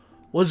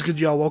What's good,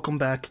 y'all? Welcome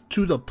back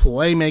to the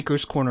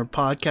Playmakers Corner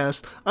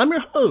podcast. I'm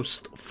your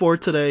host for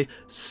today,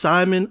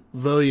 Simon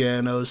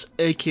Villanos,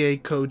 aka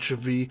Coach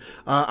V.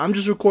 I'm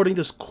just recording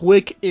this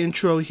quick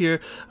intro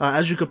here.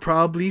 As you could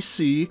probably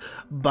see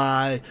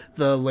by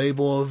the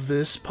label of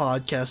this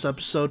podcast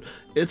episode,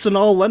 it's an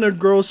all Leonard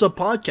Grossa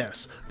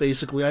podcast.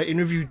 Basically, I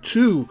interviewed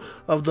two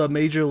of the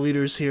major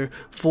leaders here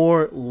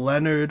for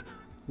Leonard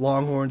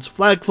Longhorns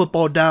flag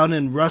football down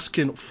in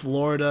Ruskin,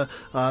 Florida.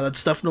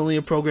 That's definitely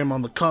a program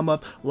on the come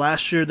up.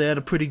 Last year they had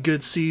a pretty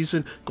good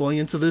season. Going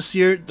into this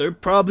year, they're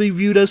probably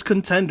viewed as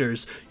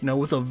contenders,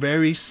 with a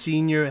very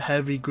senior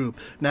heavy group.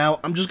 Now,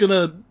 I'm just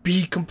gonna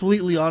be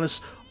completely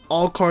honest,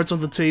 all cards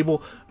on the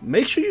table.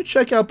 Make sure you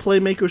check out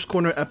Playmakers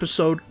Corner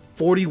episode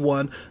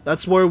 41.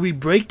 That's where we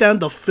break down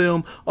the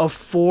film of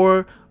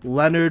four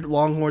Leonard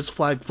Longhorns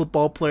flag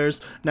football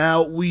players.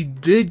 Now, we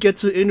did get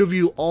to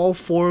interview all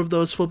four of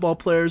those football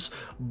players,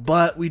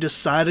 but we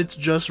decided to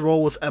just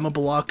roll with Emma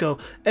Balaco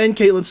and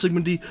Caitlin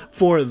Sigmundy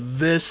for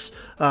this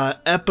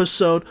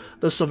episode.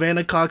 The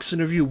Savannah Cox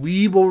interview,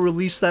 we will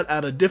release that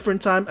at a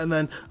different time, and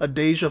then a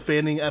Deja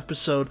Fanning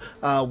episode.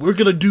 We're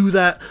going to do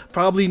that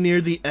probably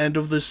near the end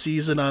of the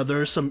season.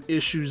 There are some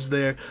issues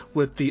there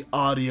with the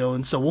audio,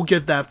 and so we'll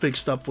get that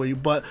fixed up for you.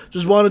 But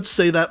just wanted to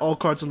say that, all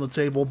cards on the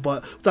table.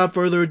 But without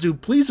further ado,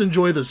 please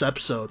enjoy this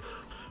episode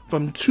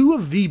from two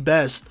of the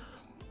best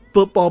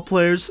football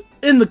players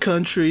in the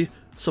country,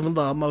 some of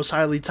the most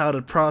highly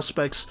touted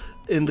prospects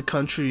in the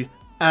country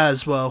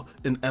as well,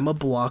 in Emma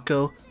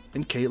Balaco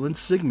and Caitlin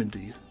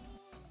Sigmundy.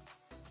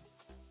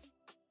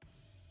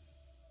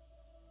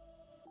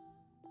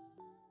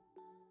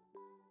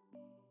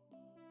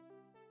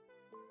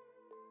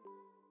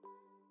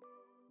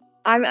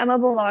 I'm Emma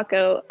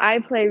Balaco. I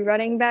play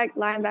running back,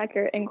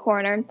 linebacker, and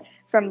corner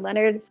from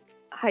Leonard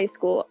High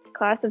School,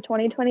 class of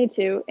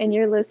 2022, and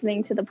you're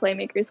listening to the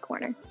Playmakers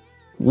Corner.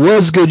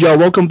 What's good, y'all?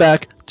 Welcome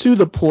back to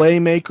the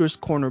Playmakers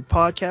Corner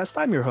podcast.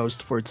 I'm your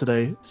host for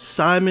today,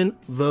 Simon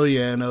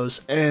Villanos,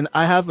 and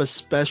I have a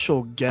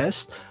special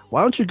guest.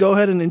 Why don't you go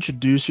ahead and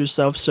introduce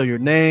yourself? So your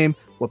name,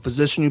 what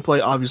position you play,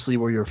 obviously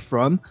where you're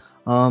from,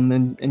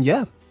 and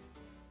yeah.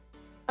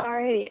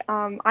 Alrighty,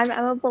 I'm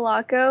Emma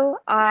Balaco.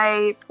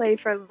 I play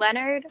for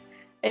Leonard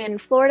in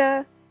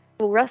Florida,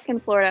 Ruskin,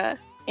 Florida,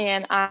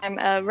 and I'm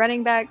a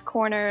running back,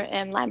 corner,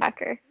 and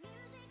linebacker.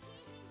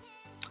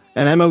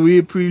 And Emma, we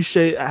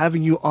appreciate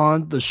having you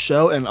on the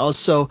show. And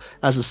also,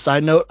 as a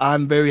side note,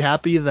 I'm very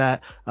happy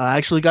that I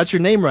actually got your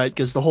name right,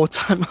 because the whole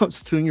time I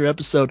was doing your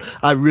episode,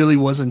 I really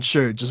wasn't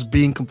sure, just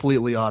being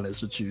completely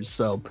honest with you.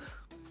 So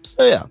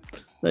yeah,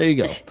 there you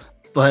go.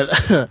 But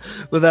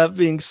with that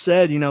being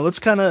said, let's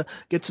kind of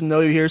get to know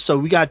you here. So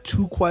we got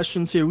two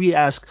questions here. We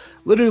ask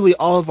literally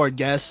all of our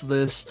guests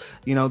this,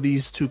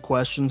 these two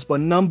questions.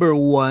 But number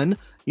one,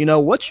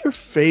 what's your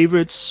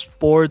favorite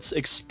sports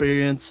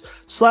experience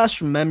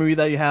 / memory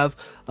that you have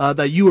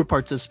that you were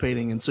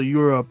participating in? So you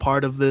were a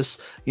part of this.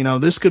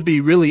 This could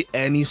be really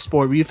any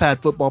sport. We've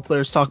had football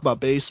players talk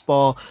about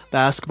baseball,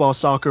 basketball,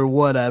 soccer,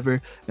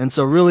 whatever. And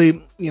so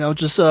really,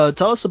 just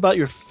tell us about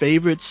your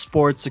favorite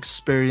sports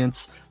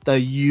experience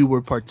that you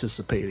were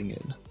participating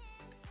in.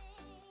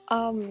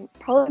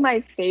 Probably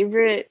my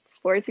favorite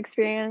sports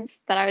experience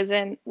that I was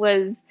in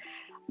was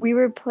we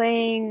were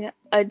playing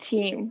a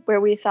team where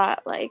we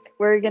thought, like,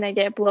 we're going to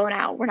get blown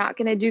out. We're not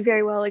going to do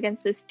very well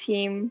against this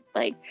team.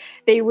 Like,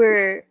 they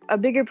were a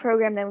bigger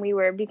program than we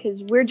were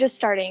because we're just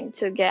starting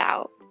to get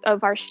out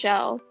of our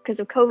shell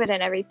because of COVID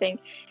and everything.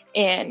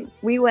 And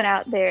we went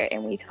out there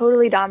and we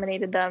totally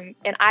dominated them.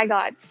 And I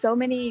got so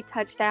many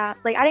touchdowns.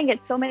 Like, I didn't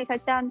get so many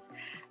touchdowns,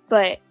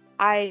 but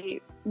I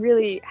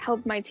really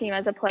helped my team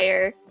as a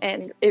player,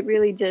 and it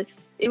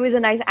was a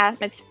nice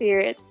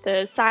atmosphere.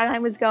 The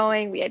sideline was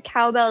going, we had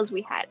cowbells,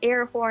 we had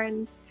air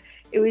horns.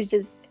 It was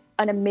just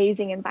an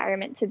amazing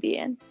environment to be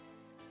in.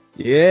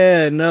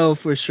 Yeah, no,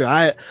 for sure.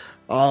 I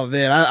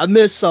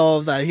miss all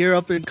of that. Here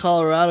up in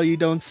Colorado, you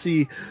don't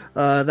see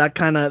that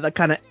kind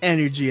of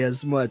energy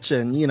as much,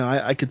 and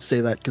I could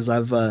say that because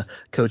I've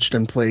coached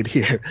and played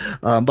here.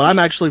 But I'm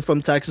actually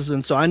from Texas,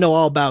 and so I know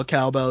all about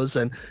cowbells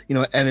and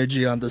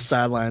energy on the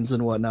sidelines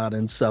and whatnot,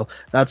 and so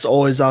that's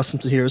always awesome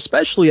to hear,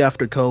 especially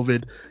after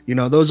COVID.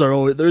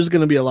 There's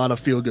going to be a lot of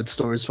feel good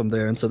stories from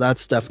there, and so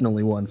that's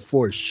definitely one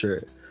for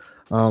sure.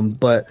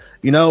 But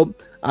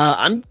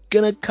I'm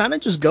gonna kind of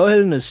just go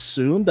ahead and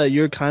assume that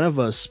you're kind of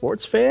a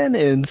sports fan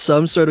in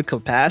some sort of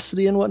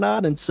capacity and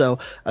whatnot. And so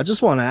I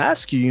just want to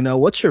ask you,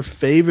 what's your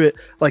favorite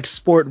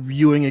sport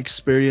viewing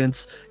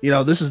experience?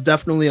 This is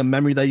definitely a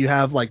memory that you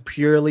have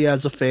purely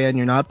as a fan.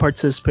 You're not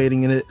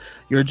participating in it.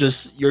 You're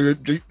just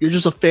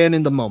a fan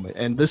in the moment.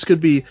 And this could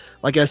be,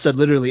 like I said,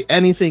 literally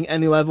anything,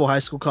 any level, high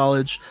school,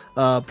 college,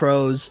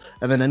 pros,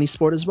 and then any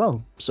sport as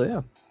well. So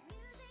yeah.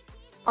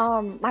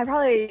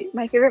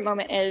 My favorite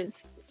moment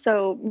is,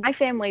 so my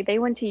family, they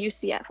went to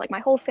UCF, like my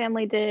whole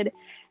family did,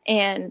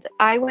 and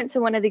I went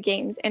to one of the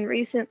games. And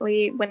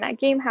recently, when that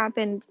game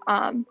happened,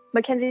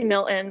 Mackenzie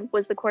Milton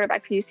was the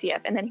quarterback for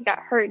UCF, and then he got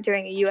hurt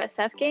during a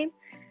USF game.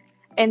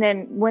 And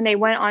then when they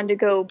went on to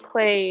go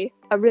play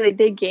a really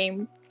big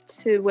game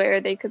to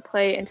where they could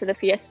play into the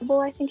Fiesta Bowl,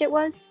 I think it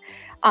was.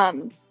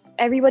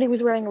 Everybody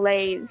was wearing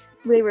leis.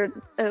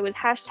 It was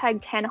hashtag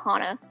 10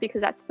 Hana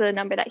because that's the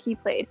number that he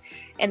played.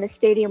 And the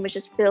stadium was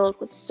just filled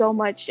with so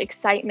much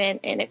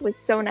excitement, and it was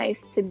so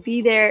nice to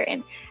be there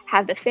and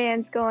have the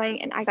fans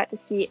going. And I got to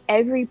see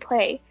every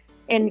play.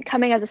 And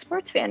coming as a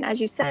sports fan,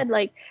 as you said,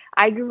 like,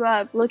 I grew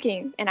up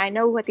looking and I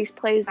know what these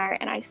plays are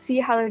and I see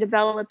how they're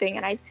developing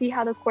and I see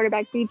how the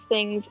quarterback beats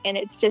things. And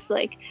it's just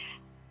like,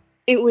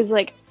 it was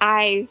like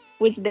I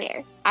was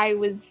there. It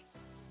was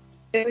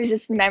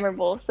just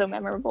memorable, so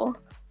memorable.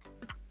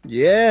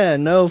 Yeah,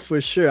 no,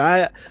 for sure.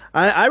 I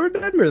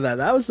remember that.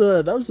 That was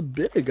a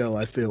bit ago,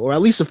 I feel, or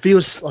at least it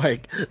feels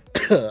like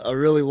a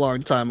really long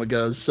time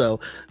ago.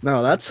 So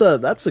no, that's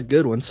a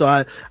good one. So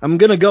I'm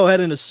gonna go ahead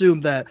and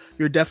assume that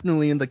you're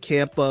definitely in the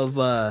camp of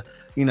the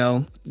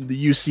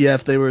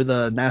UCF. They were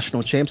the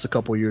national champs a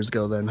couple years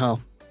ago, then, huh?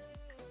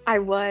 I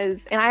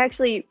was, and I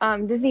actually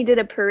Disney did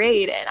a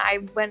parade, and I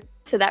went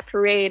to that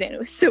parade, and it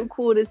was so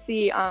cool to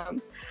see. I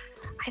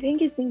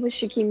think his name was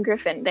Shaquem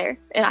Griffin there,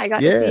 and I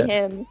got to see Yeah.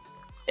 him.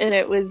 And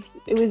it was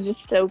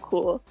just so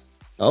cool.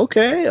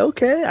 Okay,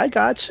 I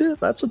got you.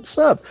 That's what's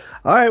up.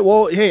 All right,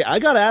 well, hey, I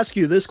gotta ask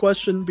you this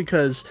question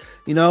because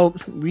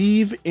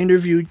we've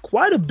interviewed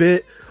quite a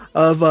bit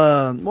of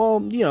a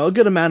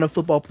good amount of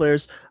football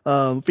players,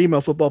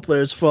 female football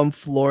players from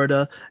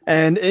Florida,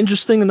 and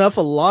interesting enough,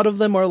 a lot of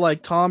them are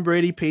like Tom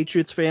Brady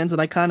Patriots fans,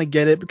 and I kind of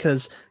get it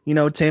because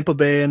Tampa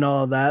Bay and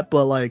all that.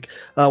 But like,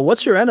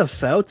 what's your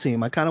NFL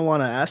team? I kind of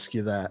want to ask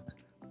you that.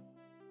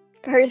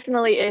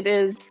 Personally, it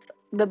is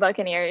the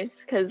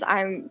Buccaneers because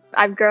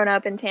I've grown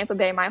up in Tampa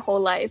Bay my whole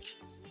life.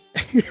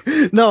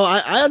 No,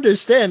 I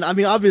understand. I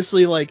mean,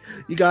 obviously, like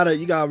you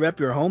gotta rep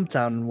your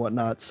hometown and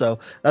whatnot, so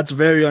that's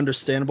very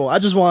understandable. I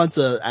just wanted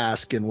to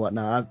ask and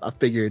whatnot. I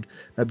figured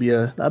that'd be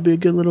a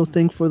good little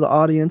thing for the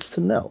audience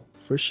to know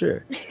for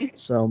sure.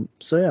 So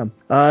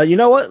yeah. You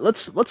know what?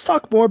 Let's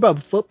talk more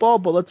about football,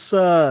 but let's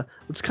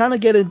kind of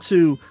get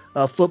into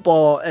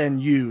football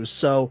and you.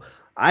 So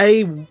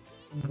I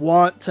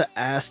want to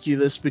ask you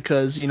this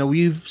because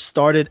we've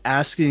started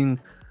asking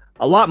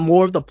a lot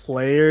more of the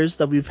players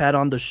that we've had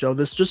on the show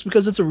this just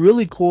because it's a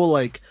really cool,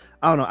 like,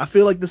 I don't know, I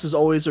feel like this is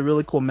always a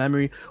really cool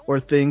memory or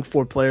thing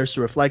for players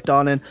to reflect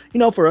on and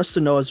for us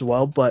to know as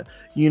well. But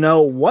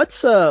what's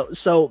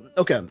so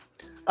okay,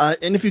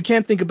 and if you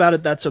can't think about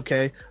it, that's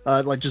okay.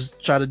 Like,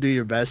 just try to do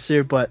your best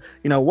here. But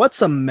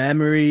what's a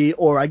memory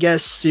or I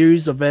guess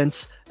series of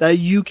events that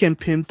you can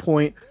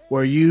pinpoint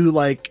where you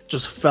like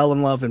just fell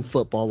in love in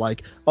football?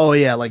 Like, oh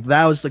yeah, like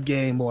that was the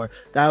game, or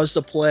that was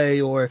the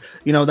play, or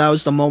that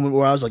was the moment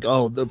where I was like,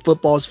 oh, the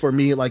football's for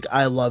me. Like,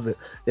 I love it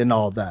and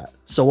all that.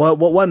 So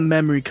what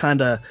memory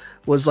kind of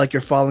was like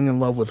your falling in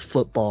love with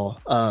football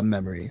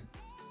memory?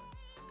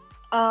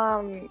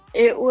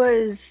 It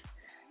was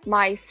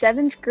my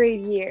 7th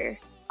grade year.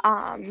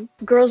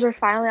 Girls were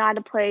finally allowed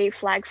to play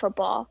flag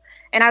football.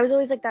 And I was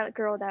always like that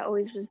girl that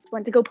always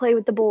went to go play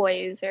with the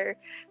boys or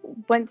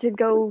went to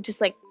go just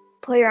like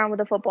play around with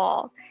the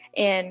football.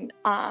 And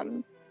I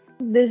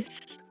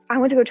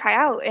went to go try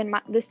out, and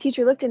this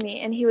teacher looked at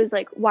me and he was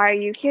like, "Why are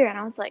you here?" And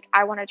I was like,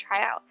 "I want to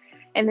try out."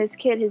 And this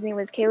kid, his name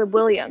was Caleb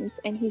Williams,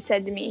 and he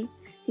said to me,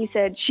 he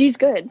said, "She's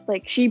good.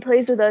 Like, she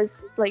plays with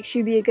us. Like,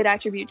 she'd be a good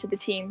attribute to the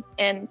team."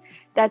 And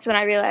that's when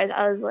I realized,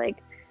 I was like,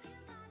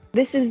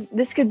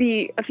 this could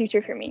be a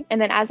future for me. And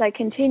then as I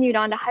continued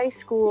on to high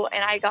school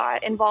and I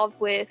got involved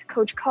with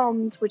Coach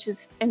Combs, which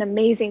is an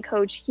amazing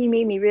coach, he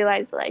made me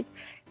realize, like,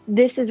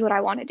 this is what I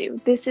want to do.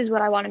 This is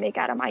what I want to make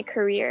out of my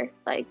career.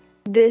 Like,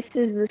 this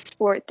is the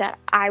sport that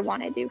I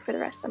want to do for the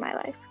rest of my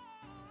life.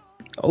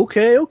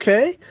 Okay.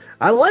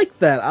 I like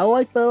that. I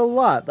like that a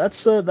lot.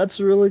 That's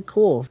really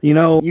cool.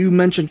 You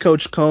mentioned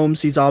Coach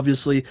Combs. He's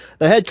obviously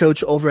the head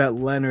coach over at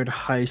Leonard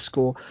High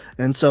School,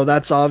 and so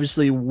that's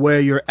obviously where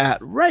you're at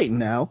right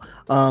now,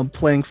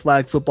 playing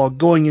flag football,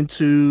 going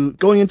into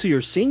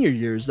your senior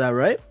year. Is that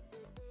right?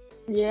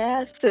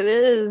 Yes, it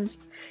is.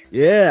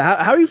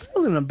 Yeah. How are you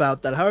feeling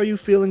about that? How are you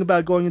feeling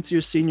about going into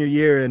your senior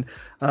year and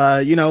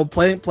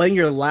playing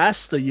your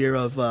last year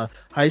of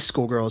high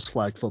school girls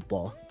flag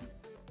football?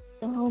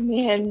 Oh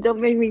man, don't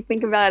make me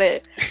think about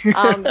it.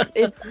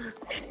 It's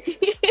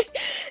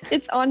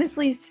it's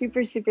honestly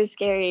super, super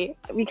scary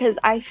because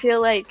I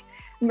feel like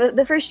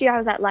the first year I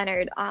was at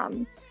Leonard,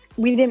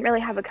 we didn't really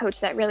have a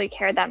coach that really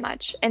cared that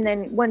much. And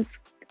then once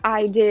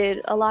I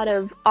did a lot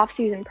of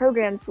off-season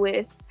programs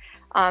with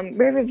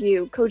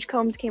Riverview, Coach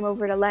Combs came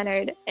over to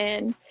Leonard,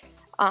 and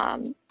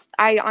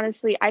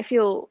I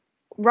feel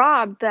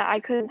robbed that I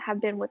couldn't have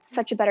been with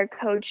such a better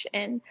coach.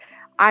 And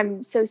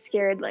I'm so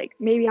scared, like,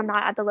 maybe I'm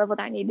not at the level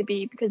that I need to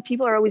be because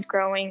people are always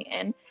growing,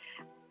 and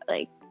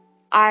like,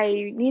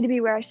 I need to be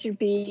where I should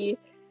be.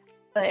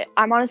 But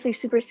I'm honestly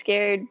super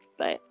scared.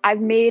 But I've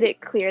made it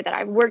clear that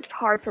I've worked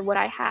hard for what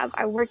I have.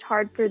 I worked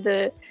hard for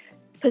the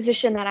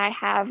position that I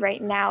have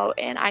right now,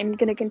 and I'm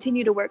going to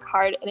continue to work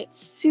hard. And it's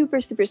super,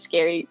 super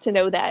scary to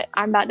know that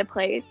I'm about to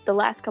play the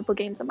last couple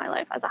games of my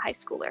life as a high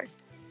schooler.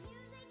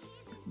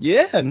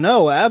 Yeah,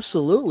 no,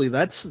 absolutely.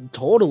 That's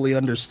totally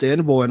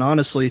understandable. And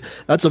honestly,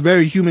 that's a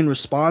very human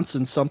response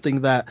and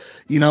something that,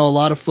 a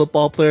lot of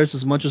football players,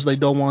 as much as they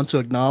don't want to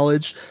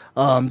acknowledge,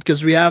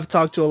 because we have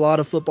talked to a lot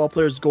of football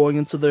players going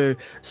into their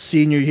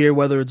senior year,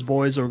 whether it's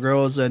boys or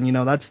girls. And,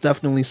 that's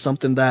definitely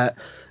something that,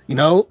 you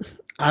know,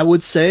 I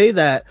would say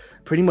that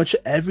pretty much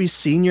every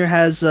senior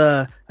has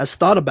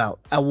thought about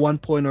at one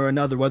point or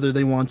another, whether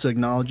they want to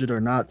acknowledge it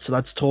or not. So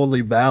that's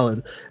totally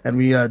valid, and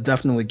we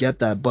definitely get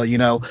that. But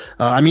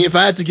I mean, if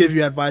I had to give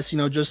you advice,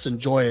 just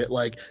enjoy it.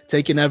 Like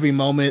taking every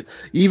moment,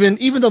 even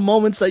the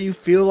moments that you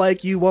feel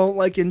like you won't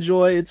like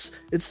enjoy. It's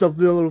the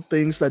little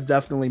things that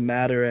definitely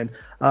matter. And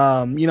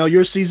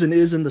your season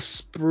is in the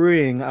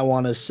spring, I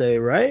want to say,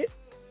 right?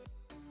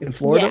 In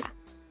Florida. Yeah.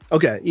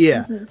 Okay,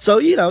 yeah. Hmm.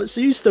 So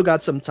so you still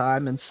got some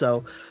time, and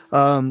so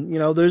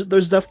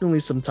there's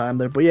definitely some time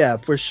there. But yeah,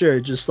 for sure,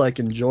 just like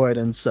enjoy it.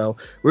 And so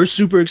we're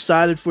super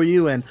excited for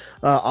you, and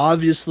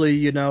obviously,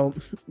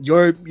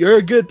 you're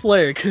a good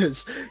player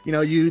because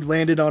you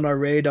landed on our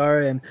radar,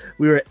 and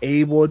we were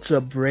able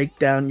to break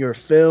down your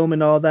film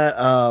and all that.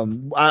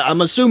 I'm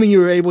assuming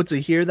you were able to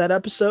hear that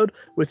episode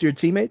with your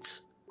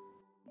teammates.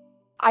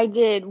 I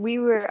did.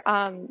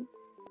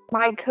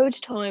 My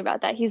coach told me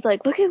about that. He's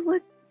like,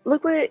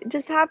 look what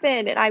just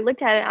happened. And I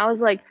looked at it and I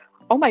was like,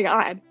 oh my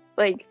God,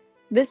 like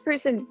this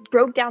person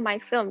broke down my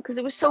film because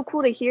it was so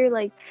cool to hear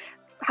like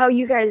how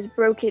you guys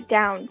broke it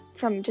down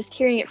from just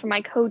hearing it from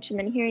my coach and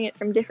then hearing it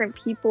from different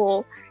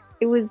people.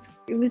 It was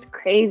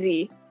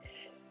crazy.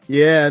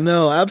 Yeah,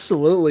 no,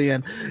 absolutely.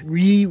 And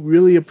we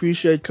really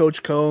appreciate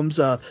Coach Combs.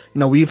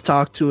 We've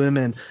talked to him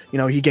and,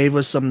 he gave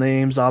us some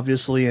names,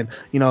 obviously, and,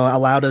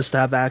 allowed us to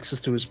have access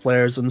to his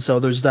players. And so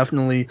there's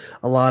definitely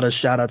a lot of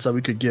shout outs that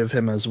we could give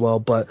him as well.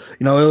 But,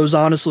 it was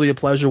honestly a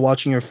pleasure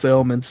watching your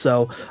film. And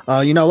so,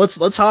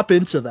 let's hop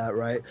into that,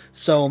 right?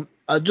 So,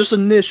 just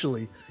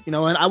initially,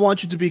 and I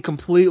want you to be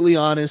completely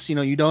honest.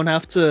 You don't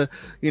have to,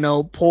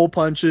 pull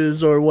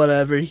punches or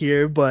whatever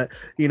here, but,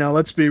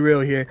 let's be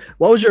real here.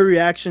 What was your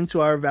reaction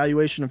to our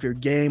evaluation of your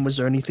game? Was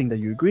there anything that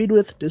you agreed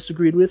with,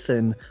 disagreed with,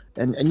 and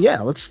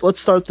yeah, let's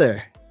start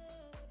there.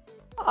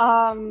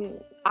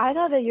 I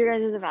thought that your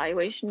guys'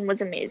 evaluation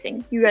was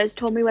amazing. You guys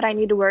told me what I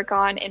need to work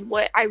on and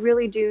what I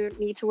really do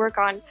need to work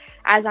on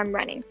as I'm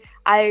running.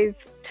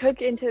 I've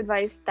took into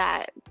advice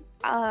that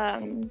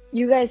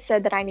you guys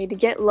said that I need to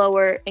get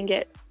lower and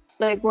get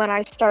like when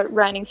I start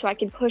running so I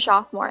can push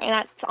off more, and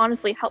that's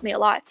honestly helped me a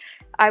lot.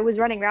 I was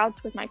running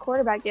routes with my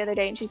quarterback the other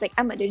day and she's like,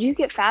 Emma, did you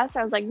get fast?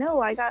 I was like,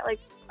 no, I got like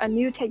a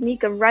new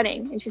technique of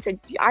running. And she said,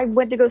 I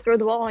went to go throw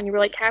the ball and you were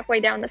like halfway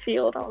down the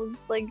field. I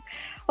was like,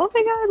 oh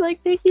my God,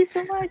 like thank you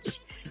so much.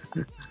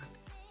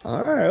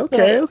 All right, okay,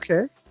 But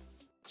okay.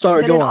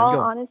 Sorry, but go in on, all go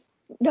on. honest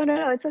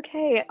no, it's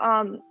okay.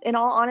 In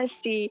all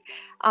honesty,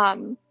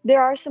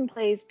 there are some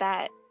plays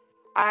that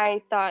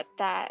I thought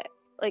that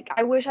like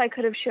I wish I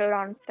could have showed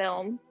on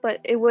film,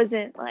 but it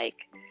wasn't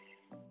like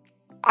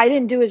I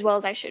didn't do as well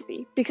as I should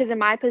be because in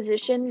my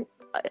position,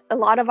 a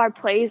lot of our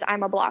plays,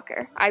 I'm a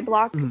blocker. I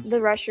block Mhm.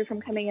 the rusher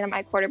from coming in at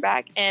my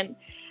quarterback, and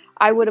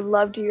I would have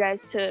loved you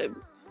guys to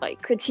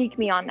like critique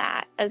me on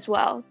that as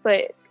well.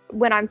 But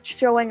when I'm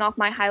showing off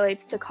my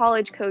highlights to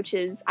college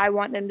coaches, I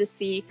want them to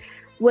see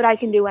what I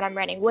can do when I'm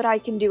running, what I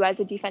can do as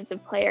a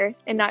defensive player,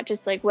 and not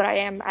just like what I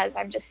am as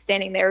I'm just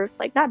standing there,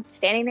 like not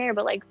standing there,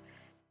 but like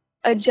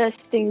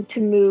adjusting to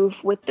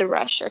move with the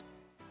rusher.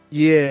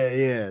 Yeah,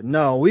 yeah.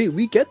 No,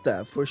 we get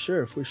that for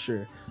sure, for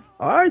sure.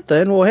 All right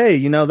then. Well,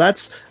 hey,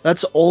 that's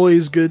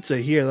always good to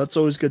hear. That's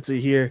always good to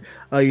hear.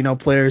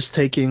 Players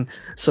taking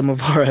some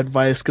of our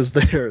advice because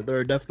there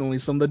are definitely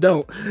some that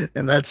don't,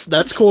 and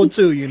that's cool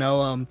too.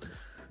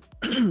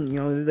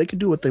 They can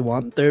do what they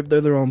want. They're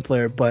their own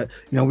player, but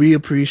we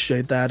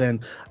appreciate that.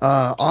 And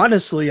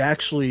honestly,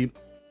 actually,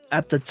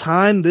 at the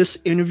time this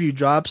interview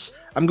drops,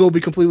 I'm going to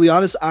be completely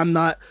honest. I'm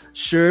not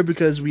sure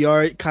because we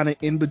are kind of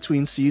in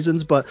between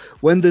seasons. But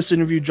when this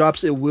interview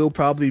drops, it will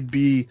probably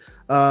be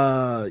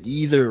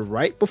either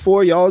right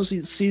before y'all's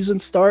season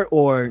start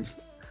or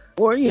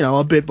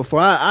a bit before.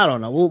 I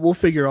don't know. We'll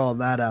figure all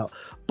that out.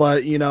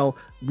 But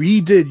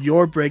we did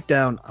your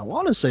breakdown. I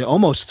want to say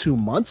almost 2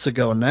 months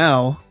ago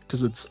now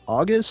because it's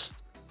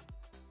August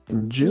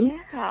and June.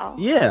 Yeah.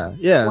 Yeah,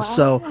 yeah.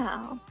 So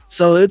Wow.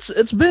 so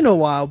it's been a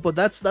while, but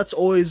that's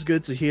always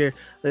good to hear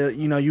that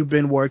you've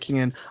been working.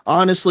 And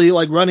honestly,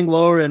 like running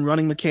lower and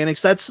running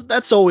mechanics,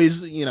 that's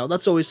always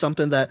that's always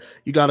something that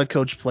you got to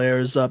coach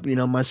players up.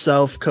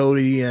 Myself,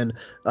 Cody, and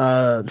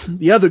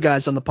the other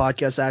guys on the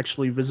podcast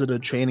actually visited a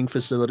training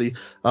facility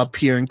up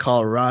here in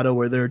Colorado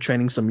where they're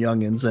training some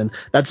youngins, and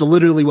that's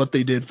literally what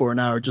they did for an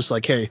hour, just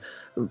like, hey,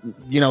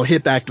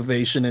 hip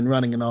activation and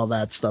running and all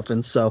that stuff.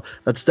 And so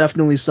that's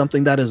definitely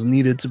something that is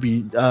needed to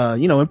be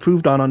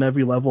improved on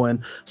every level,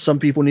 and some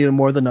people need it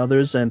more than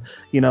others. And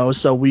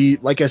so we,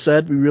 like I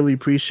said, we really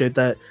appreciate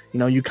that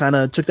you kind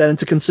of took that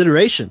into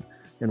consideration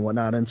and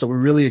whatnot. And so we're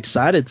really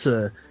excited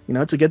to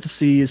to get to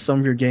see some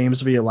of your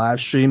games via live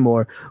stream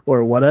or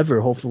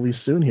whatever, hopefully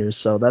soon here.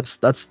 So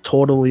that's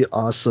totally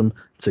awesome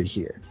to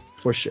hear,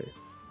 for sure.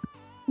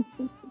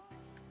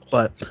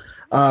 But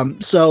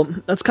So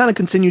let's kind of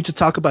continue to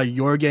talk about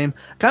your game.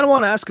 Kind of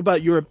want to ask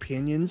about your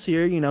opinions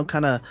here,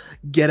 kind of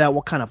get at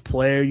what kind of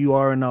player you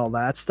are and all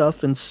that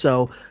stuff. And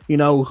so,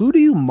 who do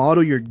you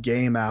model your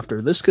game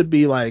after? This could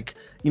be like,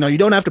 you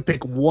don't have to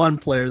pick one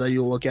player that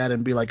you look at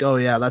and be like, oh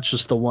yeah, that's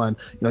just the one.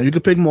 You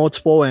could pick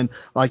multiple, and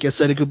like I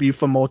said, it could be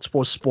from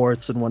multiple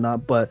sports and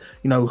whatnot. But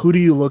who do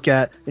you look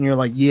at and you're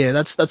like, yeah,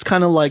 that's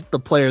kind of like the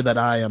player that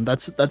I am.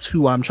 That's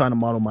who I'm trying to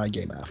model my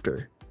game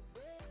after.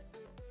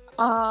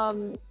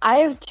 I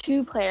have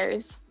two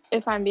players,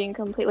 if I'm being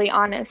completely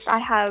honest. I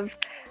have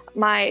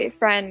my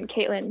friend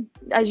Caitlin,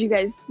 as you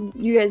guys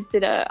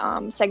did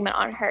a segment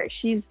on her.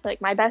 She's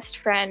like my best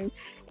friend,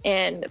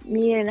 and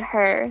me and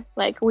her,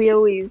 like we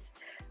always,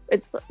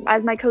 it's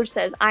as my coach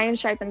says, iron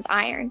sharpens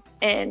iron.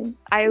 And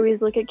I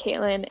always look at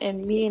Caitlin,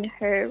 and me and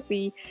her,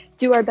 we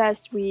do our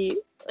best.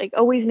 We like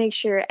always make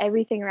sure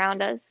everything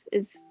around us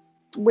is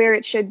where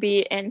it should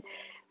be, and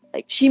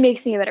like she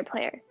makes me a better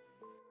player.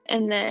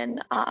 And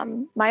then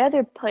my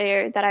other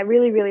player that I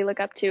really, really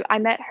look up to, I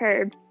met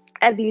her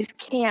at these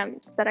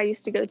camps that I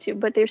used to go to,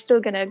 but they're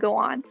still going to go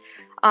on.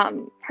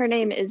 Her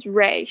name is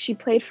Ray. She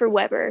played for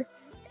Weber.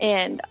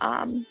 And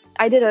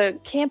I did a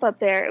camp up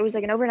there. It was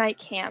like an overnight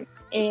camp.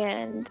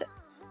 And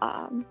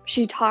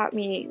she taught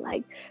me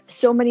like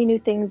so many new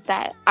things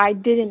that I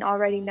didn't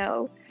already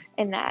know.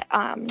 And that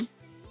I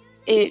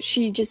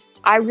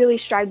really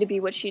strive to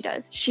be what she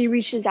does. She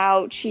reaches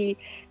out, she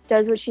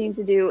does what she needs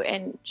to do,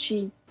 and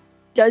she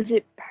does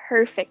it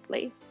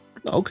perfectly.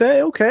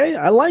 Okay.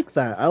 I like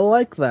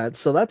that.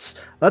 So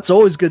that's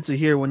always good to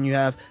hear when you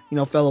have,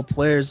 fellow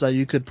players that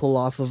you could pull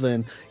off of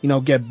and,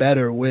 get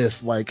better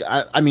with. Like,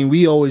 I mean,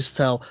 we always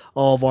tell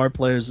all of our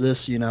players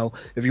this,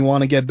 if you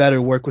want to get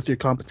better, work with your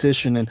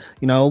competition. And,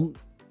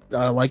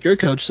 like your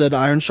coach said,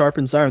 iron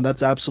sharpens iron.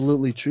 That's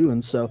absolutely true.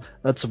 And so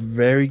that's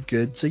very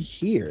good to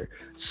hear.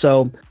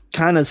 So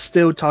kind of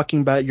still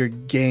talking about your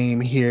game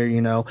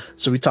here,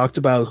 so we talked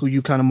about who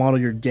you kind of model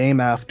your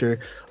game after,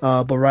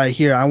 but right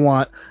here I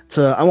want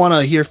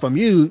to hear from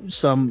you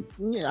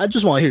I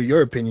just want to hear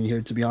your opinion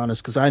here, to be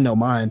honest, because I know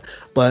mine.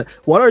 But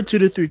what are 2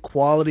 to 3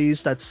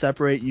 qualities that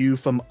separate you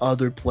from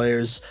other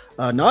players,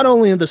 not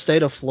only in the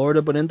state of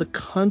Florida but in the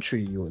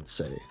country, you would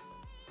say?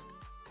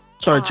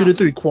 Sorry, 2 to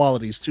 3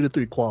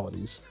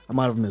 qualities. I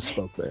might have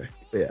misspoke there.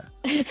 But yeah.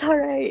 It's all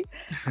right.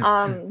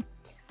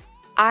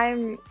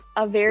 I'm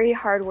a very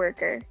hard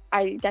worker.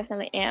 I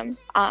definitely am.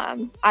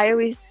 I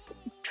always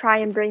try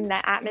and bring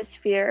that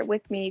atmosphere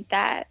with me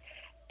that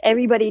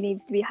everybody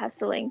needs to be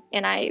hustling,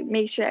 and I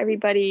make sure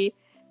everybody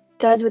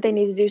does what they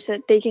need to do so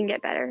that they can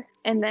get better.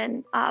 And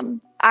then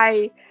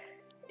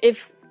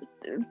if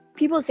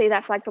people say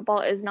that flag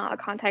football is not a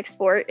contact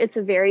sport, it's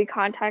a very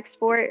contact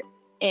sport.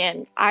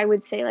 And I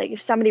would say, like, if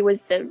somebody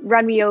was to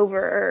run me over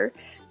or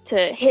to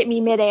hit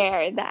me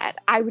midair, that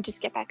I would just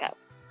get back up.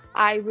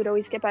 I would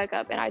always get back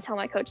up, and I tell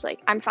my coach, like,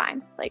 I'm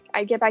fine. Like,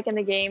 I get back in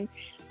the game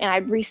and I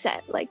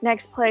reset. Like,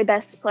 next play,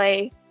 best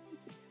play,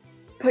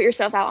 put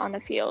yourself out on the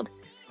field.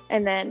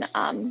 And then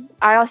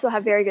I also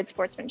have very good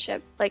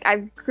sportsmanship. Like, I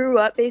grew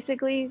up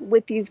basically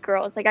with these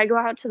girls. Like, I go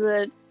out to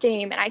the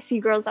game and I see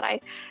girls that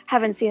I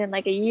haven't seen in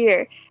like a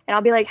year, and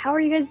I'll be like, how are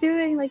you guys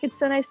doing? Like, it's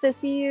so nice to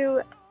see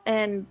you.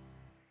 And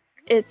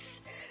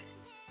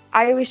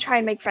I always try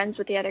and make friends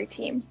with the other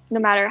team, no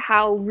matter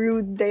how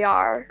rude they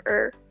are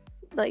or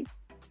like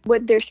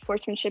what their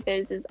sportsmanship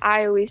is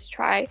I always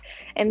try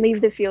and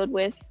leave the field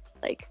with,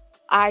 like,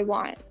 I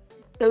want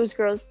those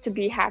girls to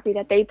be happy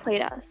that they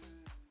played us.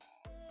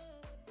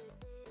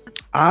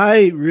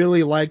 I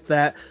really like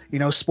that,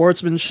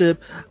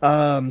 sportsmanship,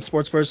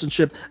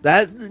 sportspersonship,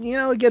 that,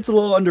 it gets a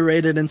little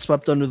underrated and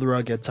swept under the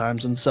rug at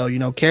times. And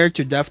so,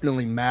 character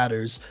definitely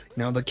matters.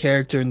 The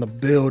character and the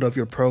build of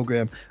your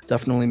program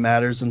definitely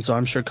matters. And so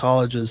I'm sure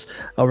colleges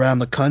around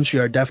the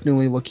country are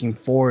definitely looking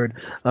forward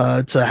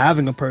to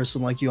having a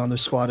person like you on their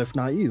squad, if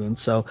not you. And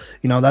so,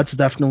 that's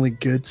definitely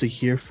good to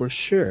hear for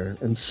sure.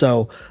 And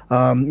so,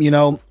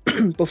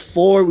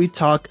 before we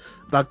talk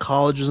about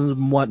colleges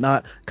and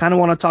whatnot, kind of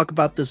want to talk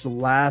about this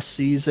last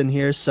season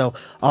here. So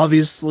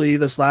obviously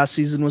this last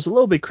season was a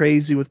little bit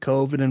crazy with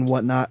COVID and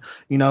whatnot.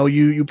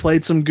 You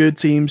played some good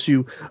teams,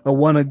 you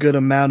won a good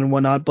amount and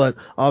whatnot, but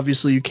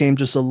obviously you came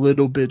just a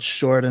little bit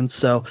short. And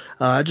so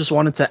I just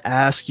wanted to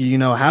ask you,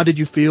 how did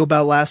you feel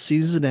about last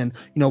season, and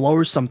what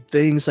were some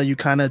things that you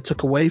kind of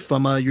took away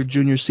from your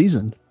junior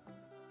season?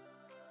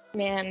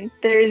 Man,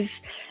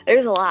 there's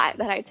a lot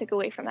that I took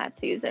away from that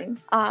season.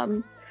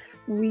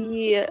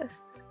 We,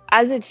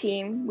 as a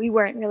team, we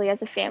weren't really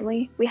as a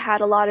family. We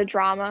had a lot of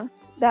drama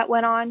that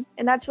went on,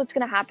 and that's what's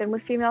going to happen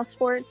with female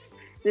sports.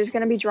 There's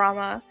going to be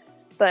drama,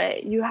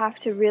 but you have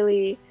to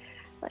really,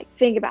 like,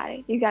 think about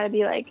it. You got to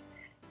be like,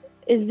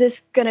 is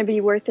this going to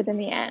be worth it in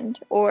the end,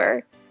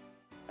 or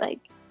like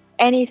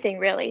anything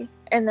really?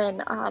 And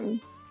then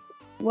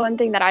one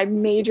thing that I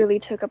majorly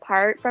took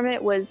apart from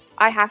it was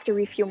I have to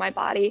refuel my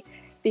body,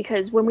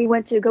 because when we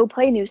went to go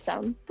play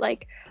Newsome,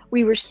 like,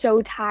 we were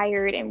so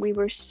tired and we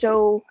were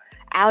so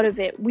out of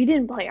it. We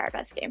didn't play our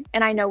best game,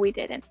 and I know we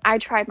didn't. I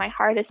tried my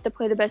hardest to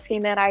play the best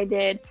game that I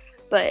did,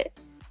 but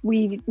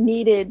we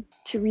needed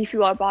to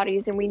refuel our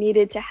bodies, and we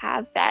needed to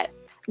have that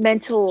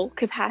mental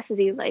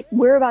capacity. Like,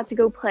 we're about to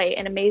go play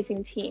an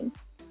amazing team,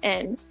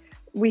 and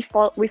we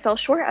fell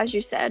short, as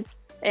you said.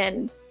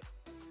 And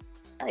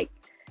like,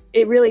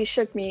 it really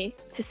shook me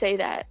to say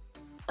that,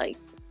 like,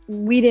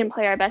 we didn't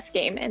play our best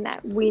game, and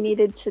that we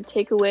needed to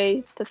take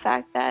away the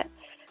fact that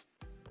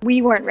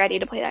we weren't ready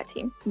to play that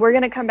team. We're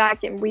going to come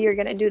back and we are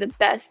going to do the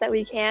best that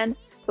we can,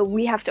 but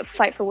we have to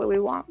fight for what we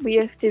want. We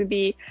have to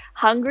be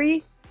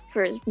hungry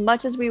for as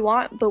much as we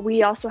want, but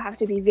we also have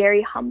to be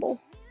very humble,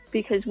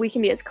 because we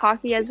can be as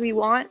cocky as we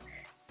want,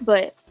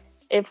 but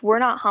if we're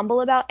not humble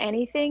about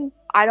anything,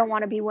 I don't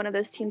want to be one of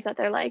those teams that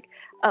they're like,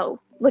 oh,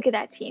 look at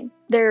that team.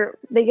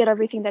 They get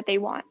everything that they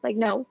want. Like,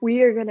 no,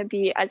 we are going to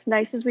be as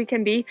nice as we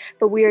can be,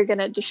 but we are going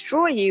to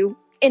destroy you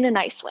in a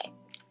nice way.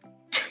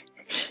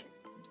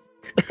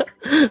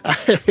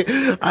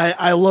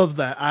 I love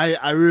that.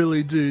 I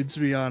really do, to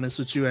be honest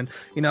with you. And,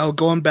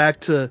 going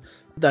back to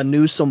that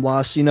Newsome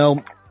loss,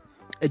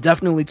 it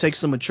definitely takes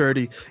some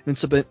maturity and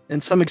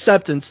some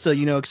acceptance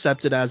to,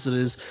 accept it as it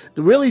is,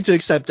 to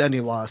accept any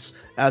loss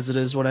as it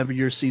is whenever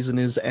your season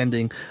is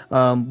ending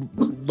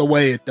the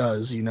way it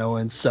does,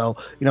 and so,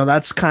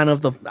 that's kind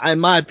of in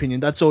my opinion,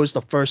 that's always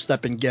the first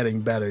step in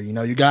getting better.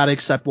 You got to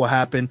accept what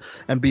happened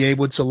and be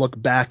able to look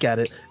back at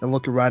it and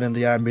look it right in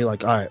the eye and be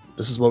like, all right,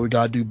 this is what we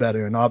got to do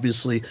better. And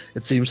obviously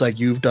it seems like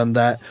you've done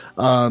that.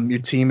 Your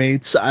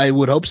teammates, I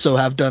would hope so,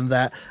 have done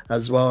that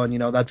as well. And,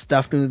 that's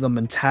definitely the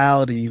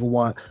mentality you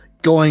want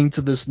going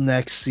to this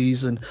next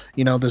season.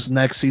 This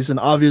next season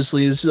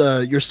obviously is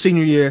your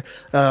senior year,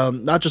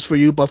 not just for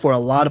you, but for a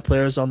lot of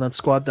players on that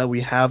squad that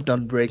we have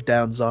done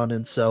breakdowns on.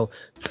 And so,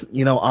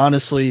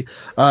 honestly,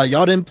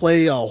 y'all didn't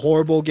play a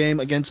horrible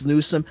game against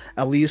Newsome,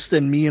 at least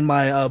in me and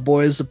my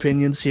boys'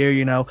 opinions here.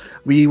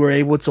 We were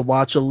able to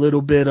watch a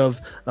little bit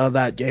of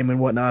that game and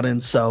whatnot.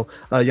 And so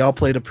y'all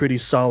played a pretty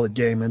solid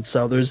game. And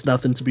so there's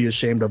nothing to be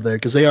ashamed of there,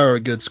 because they are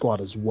a good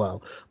squad as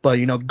well. But,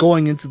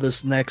 going into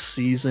this next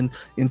season,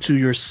 into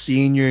your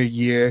senior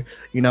year,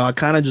 I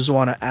kind of just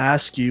want to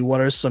ask you,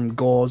 what are some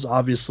goals?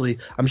 Obviously,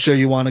 I'm sure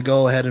you want to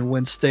go ahead and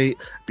win state,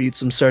 beat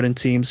some certain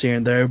teams here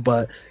and there,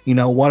 but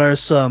what are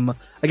some,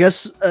 I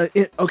guess,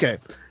 okay,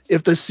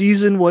 if the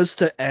season was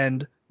to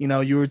end,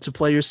 you were to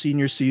play your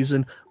senior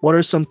season, what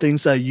are some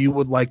things that you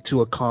would like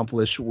to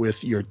accomplish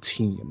with your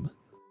team,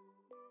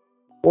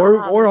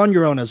 or on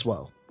your own as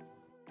well?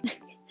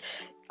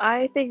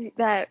 I think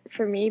that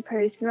for me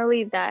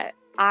personally, that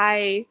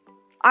I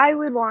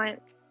would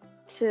want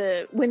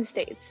to win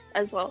states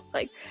as well,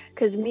 like,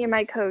 because me and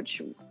my coach,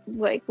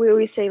 like, we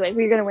always say, like,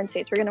 we're gonna win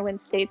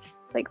states,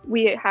 like,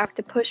 we have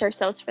to push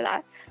ourselves for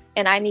that.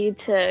 And I need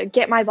to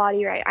get my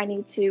body right. I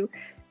need to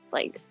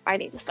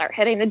start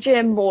hitting the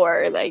gym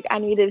more. Like, I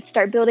need to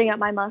start building up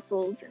my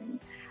muscles, and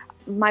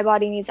my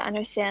body needs to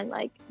understand,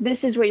 like,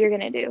 this is what you're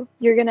gonna do.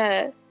 You're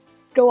gonna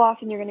go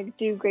off and you're gonna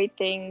do great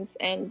things,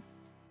 and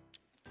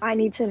I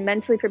need to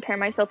mentally prepare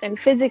myself and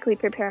physically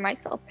prepare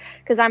myself,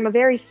 because I'm a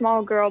very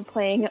small girl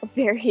playing a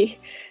very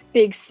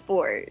big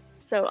sport.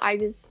 So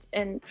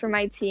and for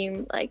my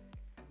team, like,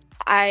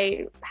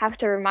 I have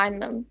to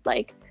remind them,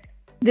 like,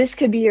 this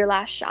could be your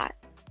last shot.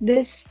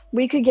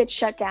 We could get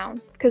shut down,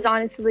 because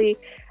honestly,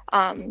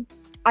 I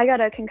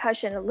got a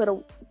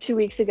concussion 2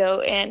 weeks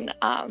ago, and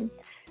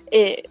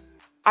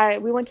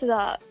we went to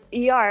the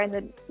ER, and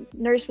the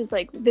nurse was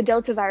like, the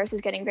Delta virus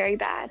is getting very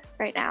bad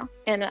right now.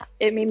 And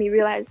it made me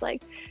realize,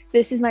 like,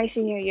 this is my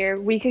senior year.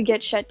 We could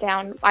get shut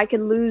down. I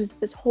could lose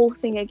this whole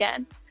thing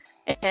again.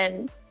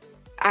 And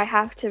I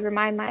have to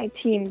remind my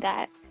team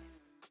that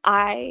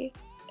I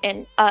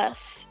and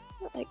us,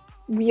 like,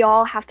 we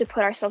all have to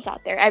put ourselves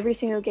out there. Every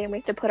single game, we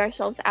have to put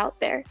ourselves out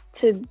there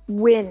to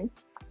win,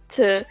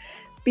 to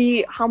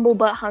be humble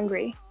but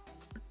hungry.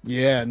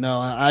 Yeah, no,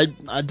 I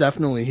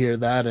definitely hear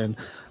that. And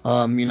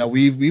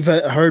we've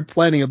heard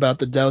plenty about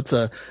the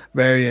Delta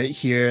variant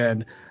here,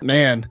 and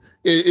man,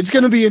 it's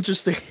going to be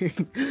interesting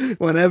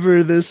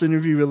whenever this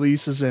interview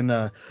releases in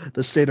the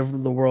state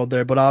of the world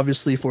there. But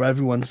obviously, for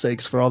everyone's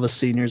sakes, for all the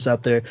seniors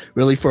out there,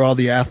 really for all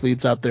the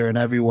athletes out there and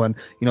everyone,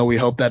 we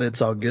hope that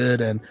it's all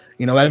good, and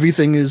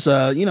everything is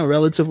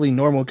relatively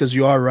normal, because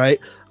you are right.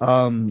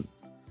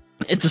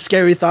 It's a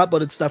scary thought,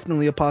 but it's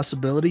definitely a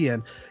possibility.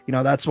 And,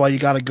 that's why you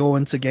got to go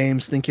into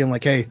games thinking,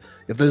 like, hey,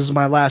 if this is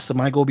my last,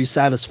 am I going to be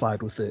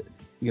satisfied with it,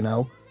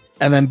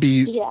 and then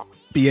be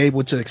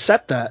able to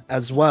accept that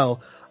as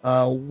well,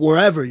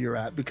 wherever you're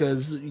at,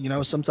 because,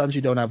 sometimes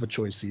you don't have a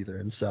choice either.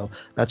 And so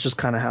that's just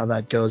kind of how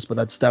that goes. But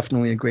that's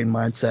definitely a great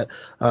mindset,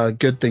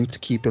 good thing to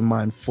keep in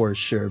mind for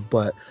sure.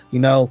 But,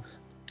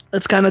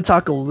 let's kind of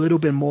talk a little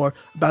bit more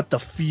about the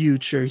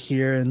future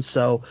here. And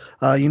so,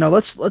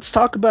 let's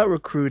talk about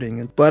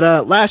recruiting.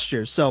 But last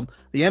year, so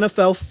the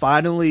NFL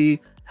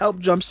finally helped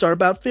jumpstart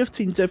about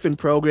 15 different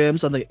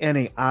programs on the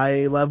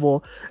NAIA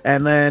level.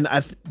 And then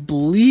I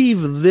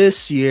believe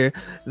this year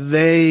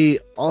they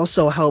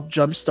also helped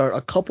jumpstart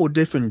a couple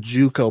different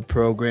JUCO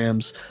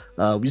programs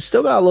We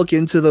still got to look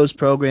into those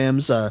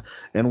programs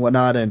and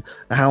whatnot and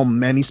how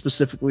many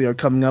specifically are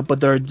coming up.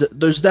 But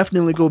there's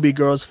definitely going to be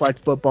girls flag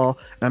football,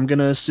 and I'm going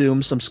to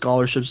assume some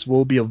scholarships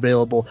will be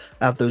available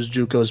at those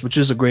JUCOs, which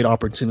is a great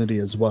opportunity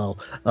as well,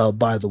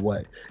 by the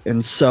way.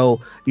 And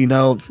so,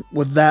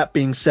 with that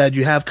being said,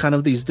 you have kind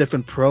of these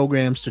different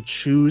programs to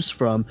choose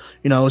from,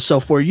 so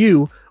for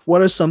you,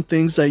 what are some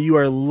things that you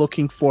are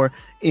looking for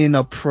in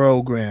a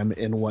program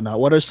and whatnot?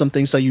 What are some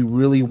things that you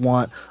really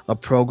want a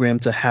program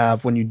to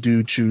have when you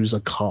do choose a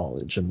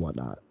college and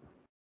whatnot?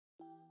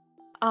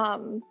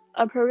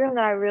 A program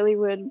that I really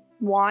would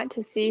want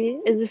to see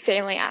is a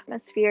family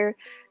atmosphere.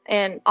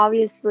 And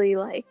obviously,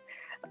 like,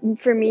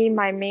 for me,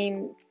 my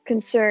main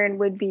concern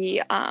would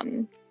be,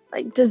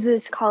 does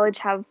this college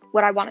have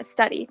what I want to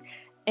study?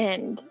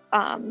 And,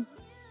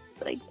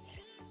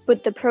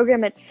 with the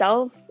program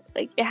itself,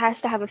 like, it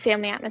has to have a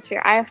family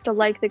atmosphere. I have to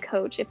like the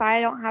coach. If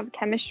I don't have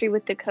chemistry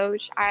with the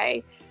coach,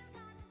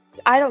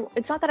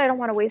 it's not that I don't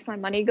want to waste my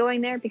money going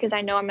there, because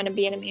I know I'm going to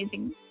be an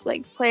amazing,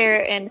 player,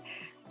 and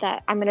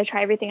that I'm going to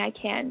try everything I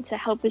can to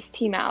help this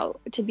team out,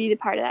 to be the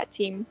part of that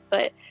team.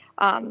 But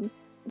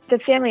the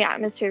family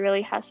atmosphere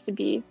really has to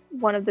be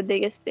one of the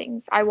biggest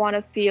things. I want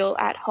to feel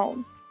at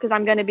home, because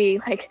I'm going to be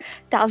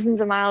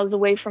thousands of miles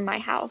away from my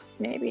house,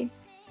 maybe.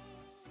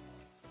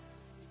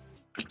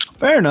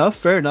 Fair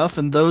enough,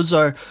 and those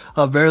are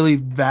very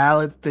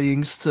valid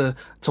things to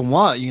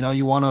want.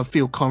 You want to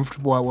feel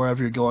comfortable at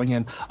wherever you're going,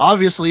 and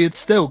obviously it's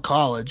still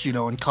college.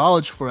 And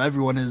college for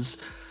everyone is,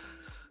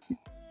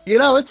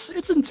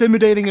 it's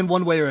intimidating in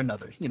one way or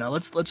another.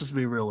 Let's just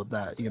be real with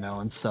that.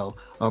 And so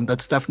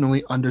that's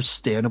definitely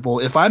understandable.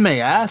 If I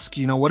may ask,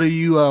 what are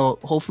you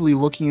hopefully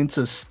looking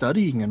into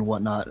studying and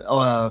whatnot?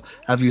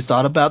 Have you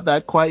thought about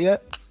that quite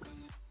yet?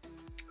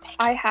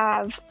 I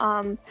have.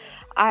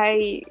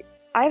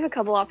 I have a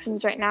couple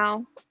options right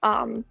now.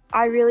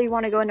 I really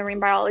want to go into marine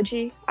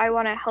biology. I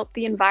want to help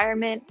the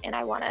environment, and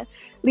I want to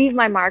leave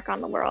my mark on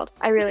the world.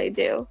 I really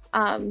do.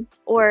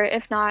 Or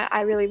if not,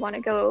 I really want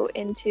to go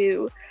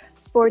into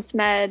sports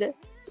med,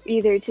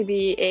 either to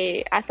be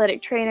a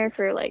athletic trainer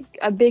for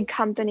a big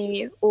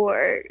company,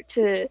 or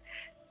to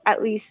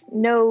at least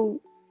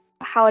know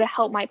how to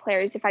help my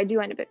players if I do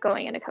end up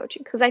going into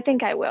coaching, because I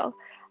think I will.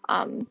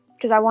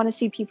 Because I want to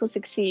see people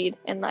succeed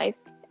in life,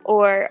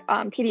 or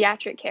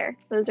pediatric care.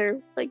 Those are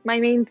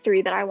my main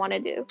three that I want to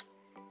do.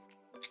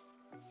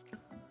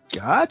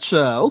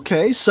 Gotcha.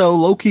 Okay, so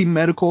low-key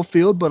medical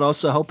field, but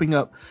also helping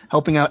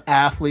out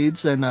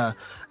athletes and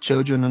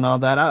children and all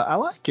that. I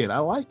like it.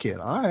 All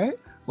right.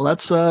 Well,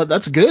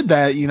 that's good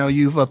that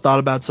you've thought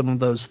about some of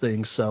those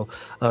things. So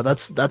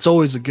that's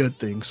always a good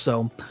thing.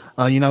 So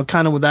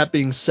kind of with that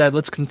being said,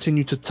 let's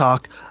continue to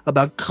talk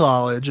about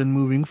college and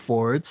moving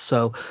forward.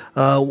 So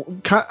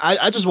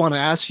I just want to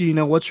ask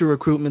you, what's your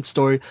recruitment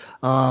story?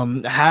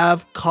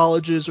 Have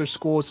colleges or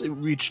schools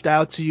reached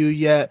out to you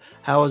yet?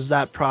 How has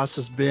that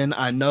process been?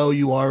 I know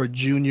you are a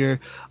junior.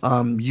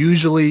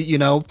 Usually,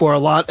 for a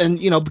lot, and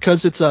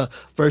because it's a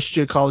first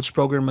year college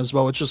program as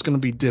well, it's just going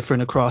to be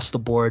different across the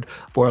board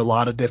for a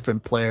lot of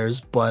different players.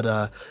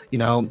 But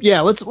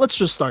yeah, let's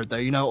just start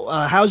there.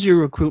 How's your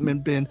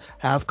recruitment been?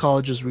 Have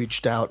colleges reached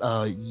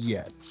out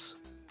yet?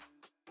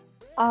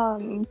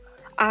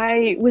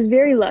 I was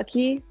very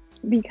lucky,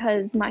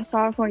 because my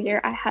sophomore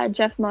year I had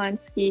Jeff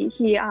Malinsky.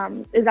 He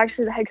is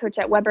actually the head coach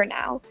at Weber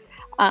now.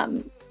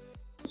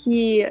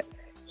 He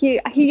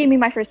gave me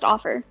my first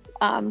offer.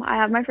 I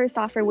have my first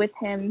offer with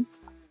him,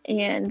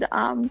 and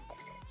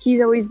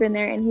he's always been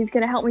there, and he's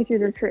going to help me through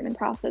the recruitment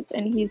process,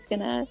 and he's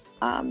going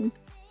to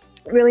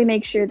really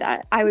make sure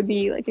that I would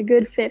be a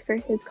good fit for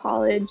his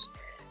college,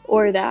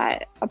 or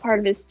that a part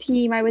of his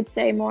team, I would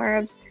say more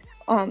of.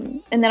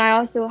 And then I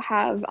also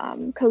have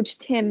Coach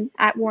Tim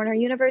at Warner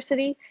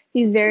University.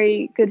 He's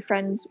very good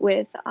friends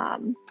with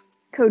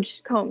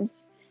Coach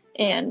Combs.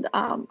 And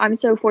I'm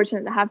so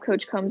fortunate to have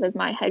Coach Combs as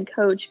my head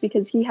coach,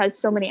 because he has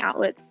so many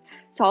outlets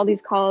to all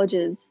these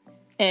colleges,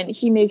 and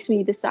he makes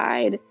me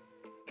decide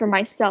for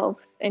myself,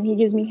 and he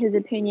gives me his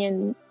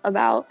opinion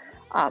about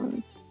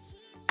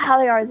how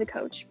they are as a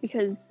coach,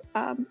 because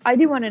I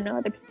do want to know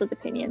other people's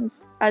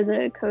opinions as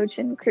a coach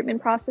in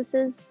recruitment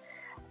processes,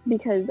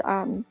 because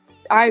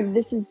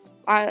this is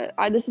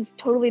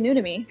totally new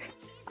to me,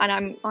 and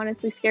I'm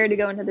honestly scared to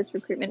go into this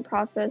recruitment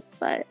process.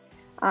 But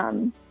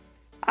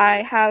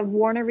I have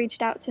Warner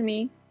reached out to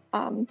me,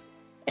 and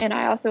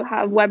I also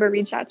have Weber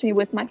reached out to me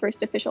with my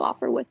first official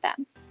offer with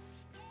them.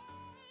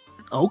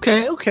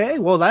 Okay.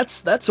 Well,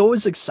 that's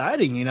always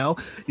exciting.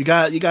 You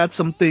got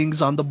some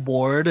things on the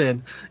board,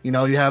 and you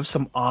have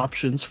some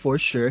options for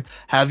sure.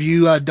 Have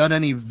you done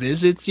any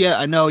visits yet?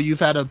 I know you've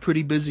had a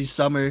pretty busy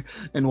summer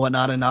and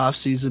whatnot in off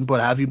season,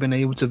 but have you been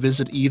able to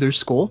visit either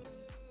school?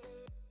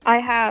 I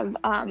have.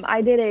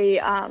 I did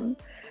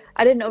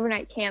an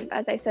overnight camp,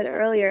 as I said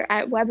earlier,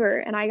 at Weber,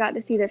 and I got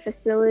to see their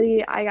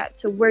facility. I got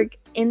to work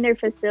in their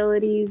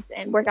facilities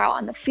and work out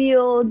on the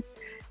fields.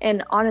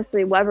 And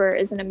honestly, Weber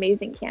is an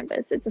amazing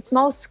campus. It's a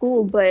small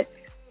school, but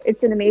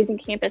it's an amazing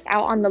campus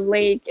out on the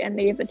lake, and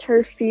they have a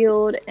turf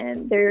field,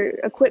 and their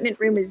equipment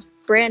room is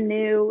brand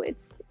new.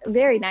 It's a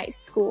very nice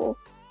school.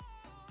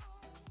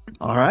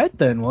 All right,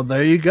 then. Well,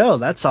 there you go.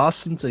 That's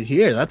awesome to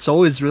hear. That's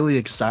always really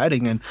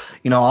exciting. And,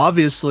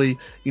 obviously,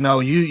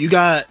 you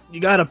got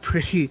a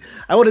pretty,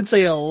 I wouldn't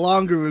say a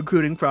longer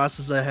recruiting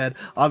process ahead.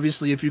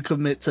 Obviously, if you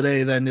commit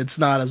today, then it's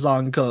not as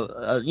long,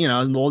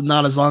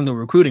 not as long a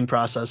recruiting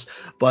process.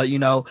 But, you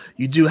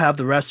do have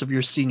the rest of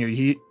your senior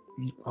year.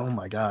 Oh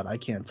my God, I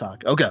can't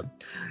talk. Okay.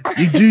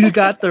 You do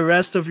got the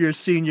rest of your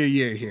senior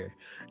year here.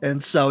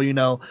 And so,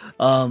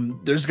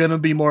 there's going to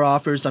be more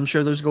offers. I'm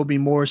sure there's going to be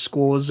more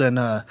schools and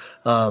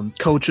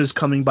coaches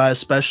coming by,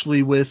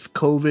 especially with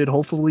COVID,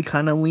 hopefully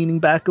kind of leaning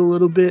back a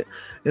little bit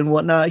and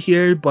whatnot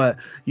here. But,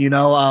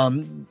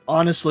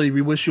 honestly,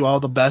 we wish you all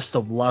the best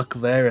of luck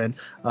there. And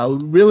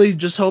really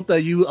just hope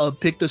that you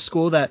pick the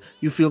school that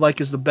you feel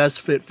like is the best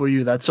fit for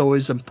you. That's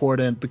always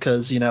important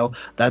because,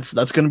 that's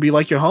going to be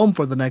like your home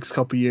for the next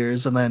couple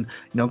years. And then,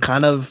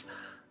 kind of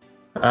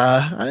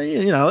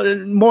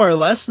more or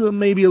less,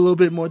 maybe a little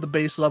bit more the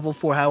base level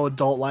for how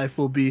adult life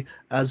will be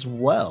as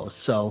well.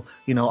 So,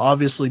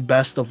 obviously,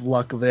 best of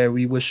luck there.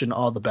 We wishing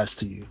all the best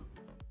to you.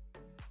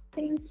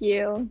 Thank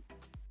you.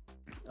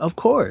 Of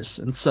course.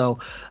 And so,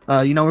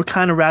 we're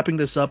kind of wrapping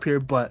this up here,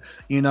 but,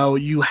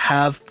 you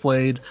have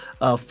played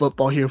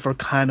football here for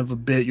kind of a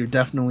bit. You're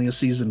definitely a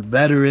seasoned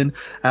veteran.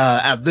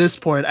 At this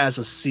point, as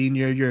a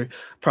senior, you're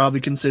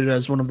probably considered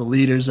as one of the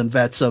leaders and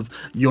vets of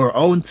your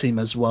own team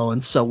as well.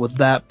 And so with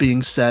that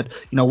being said,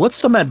 what's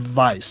some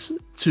advice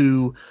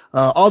to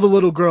all the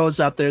little girls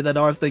out there that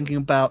are thinking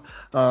about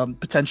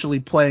potentially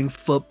playing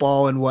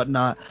football and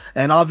whatnot?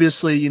 And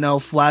obviously,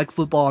 flag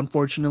football,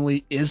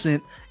 unfortunately,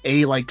 isn't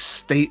a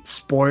state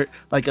sport,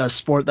 like a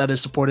sport that is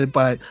supported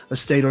by a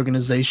state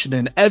organization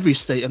in every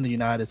state in the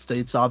United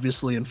States.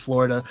 Obviously, in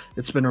Florida,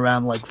 it's been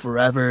around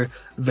forever.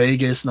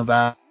 Vegas,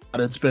 Nevada,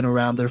 it's been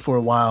around there for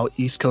a while.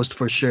 East Coast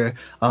for sure.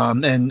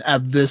 And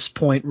at this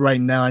point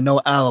right now, I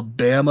know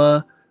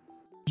Alabama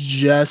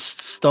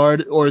just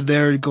started, or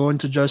they're going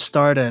to just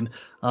start, and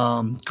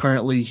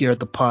currently here at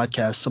the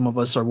podcast, some of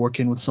us are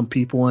working with some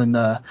people in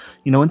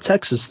in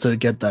Texas to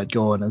get that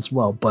going as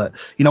well. But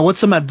what's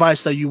some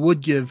advice that you would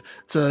give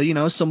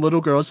to some little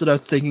girls that are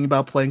thinking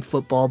about playing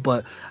football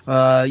but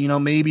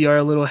maybe are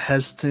a little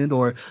hesitant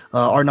or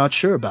are not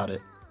sure about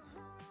it?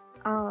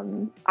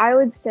 I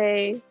would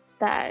say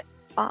that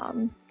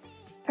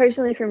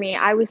personally for me,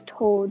 I was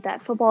told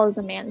that football is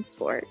a man's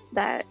sport,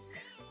 that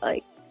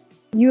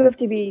you have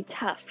to be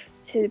tough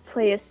to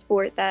play a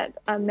sport that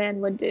a man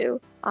would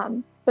do.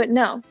 But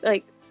no,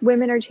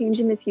 women are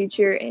changing the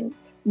future, and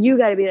you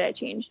got to be that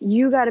change.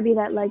 You got to be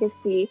that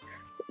legacy,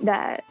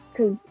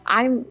 because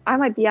I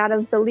might be out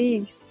of the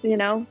league,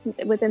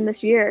 within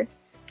this year.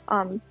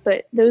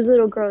 But those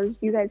little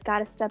girls, you guys got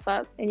to step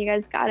up, and you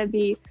guys got to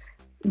be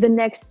the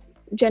next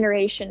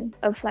generation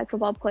of flag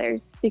football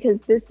players,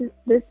 because this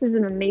is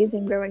an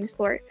amazing growing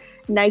sport.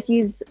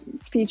 Nike's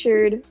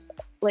featured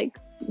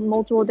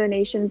multiple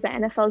donations. The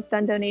NFL's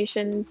done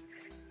donations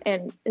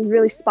and has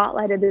really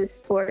spotlighted this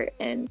sport,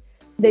 and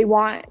they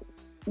want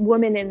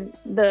women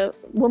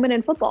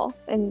in football,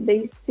 and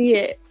they see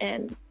it,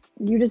 and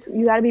you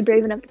got to be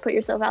brave enough to put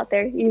yourself out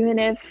there. Even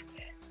if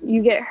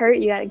you get hurt,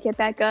 you got to get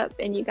back up,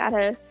 and you got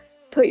to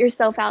put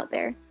yourself out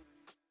there.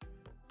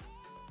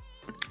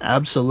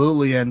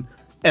 Absolutely. And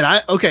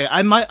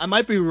I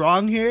might be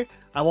wrong here.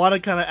 I want to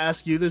kind of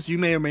ask you this. You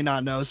may or may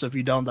not know, so if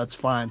you don't, that's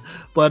fine.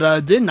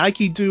 But didn't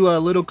Nike do a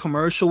little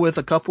commercial with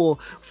a couple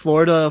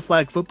Florida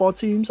flag football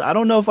teams? I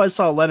don't know if I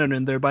saw Leonard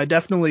in there, but I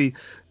definitely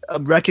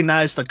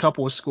recognized a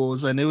couple of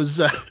schools, and it was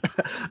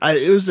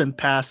it was in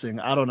passing.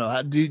 I don't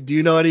know. Do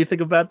you know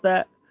anything about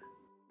that?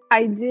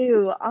 I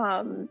do.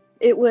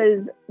 It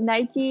was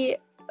Nike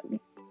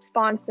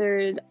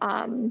sponsored.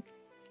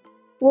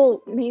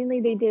 Well,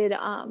 mainly they did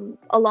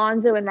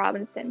Alonzo and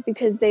Robinson,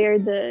 because they are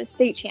the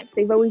state champs.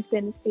 They've always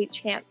been the state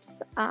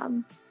champs.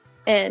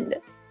 And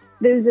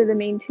those are the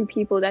main two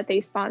people that they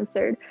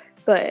sponsored.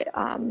 But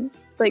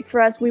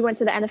for us, we went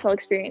to the NFL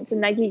experience, and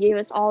Nike gave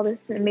us all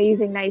this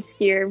amazing, nice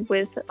gear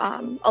with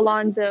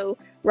Alonzo,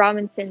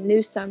 Robinson,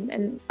 Newsome,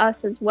 and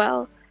us as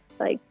well.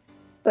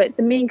 But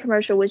the main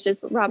commercial was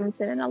just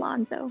Robinson and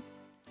Alonzo.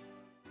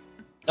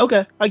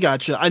 Okay, I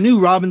gotcha. I knew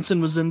Robinson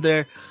was in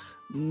there.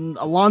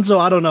 Alonzo,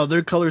 I don't know.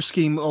 Their color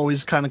scheme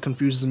always kind of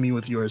confuses me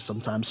with yours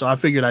sometimes, so I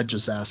figured I'd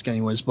just ask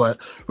anyways. But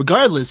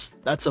regardless,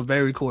 that's a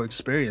very cool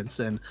experience,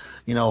 and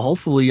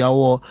hopefully I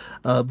will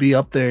be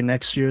up there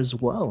next year as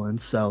well.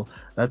 And so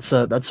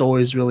that's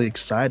always really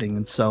exciting.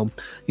 And so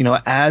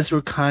as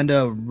we're kind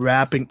of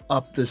wrapping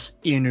up this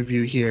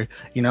interview here,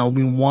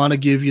 we want to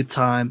give you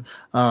time.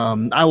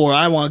 I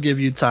want to give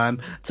you time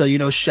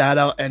to shout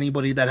out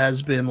anybody that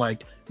has been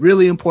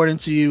really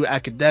important to you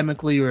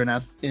academically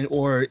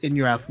or in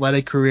your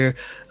athletic career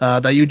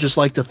that you just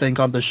like to thank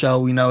on the show.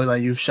 We know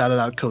that you've shouted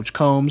out Coach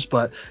Combs,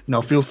 but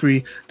feel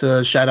free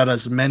to shout out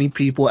as many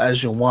people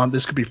as you want.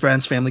 This could be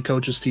friends, family,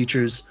 coaches,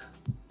 teachers,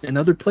 and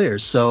other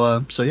players.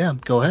 So yeah,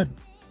 go ahead.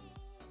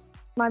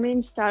 My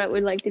main shout out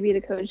would like to be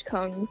to Coach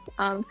Combs.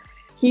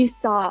 he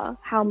saw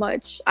how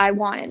much I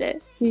wanted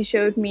it. He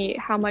showed me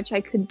how much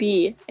I could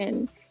be,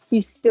 and he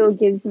still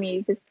gives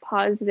me this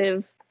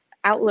positive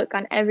outlook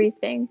on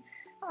everything.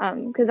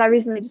 Because I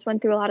recently just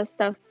went through a lot of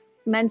stuff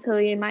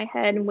mentally in my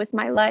head and with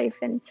my life,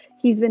 and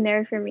he's been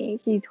there for me.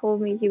 He told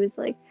me, he was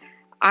like,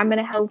 I'm going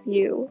to help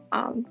you.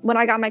 When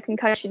I got my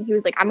concussion, he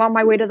was like, I'm on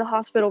my way to the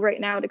hospital right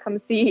now to come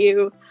see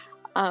you.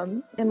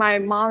 And my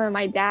mom and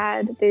my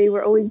dad, they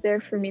were always there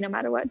for me no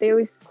matter what. They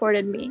always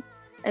supported me.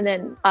 And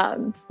then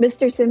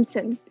Mr.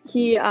 Simpson,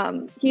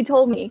 he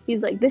told me,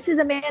 he's like, this is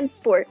a man's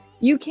sport.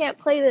 You can't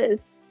play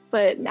this.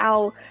 But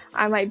now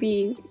I might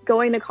be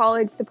going to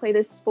college to play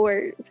this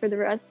sport for the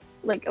rest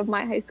of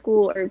my high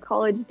school or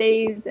college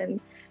days.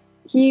 And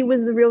he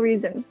was the real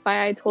reason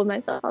why I told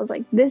myself, I was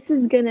like, this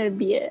is going to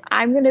be it.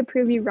 I'm going to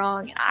prove you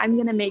wrong, and I'm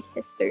going to make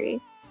history.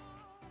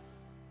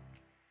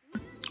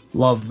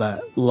 Love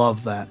that.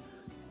 Love that.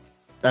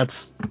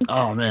 That's,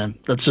 oh man,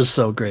 that's just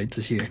so great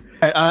to hear.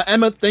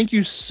 Emma, thank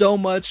you so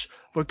much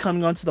for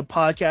coming onto the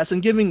podcast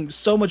and giving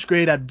so much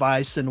great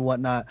advice and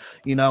whatnot.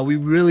 We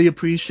really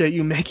appreciate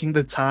you making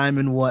the time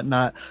and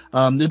whatnot.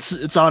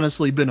 It's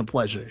honestly been a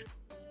pleasure.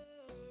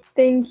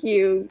 Thank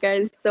you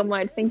guys so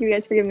much. Thank you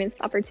guys for giving me this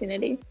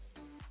opportunity.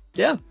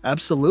 Yeah,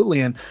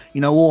 absolutely. And,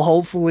 we'll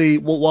hopefully,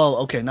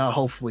 not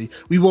hopefully,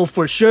 we will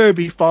for sure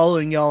be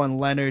following y'all and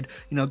Leonard,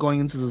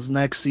 going into this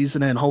next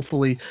season, and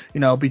hopefully,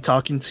 be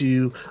talking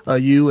to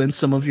you and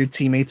some of your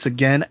teammates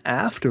again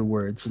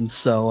afterwards. And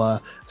so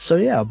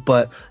yeah,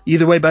 but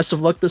either way, best of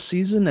luck this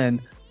season.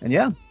 And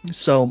yeah,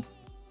 so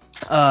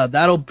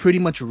that'll pretty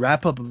much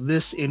wrap up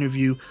this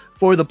interview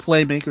for the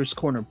Playmakers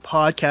Corner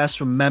podcast.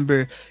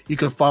 Remember, you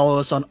can follow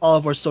us on all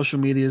of our social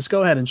medias.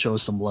 Go ahead and show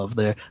us some love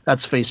there.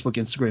 That's Facebook,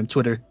 Instagram,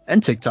 Twitter,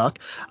 and TikTok.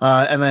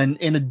 And then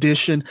in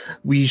addition,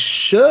 we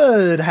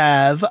should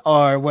have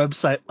our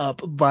website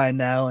up by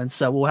now. And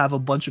so we'll have a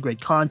bunch of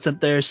great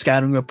content there,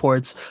 scouting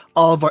reports,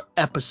 all of our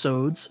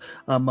episodes,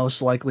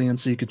 most likely. And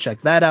so you could check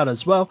that out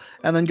as well.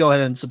 And then go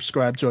ahead and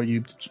subscribe to our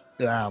YouTube.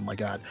 Oh my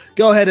God!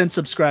 Go ahead and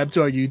subscribe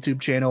to our YouTube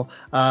channel.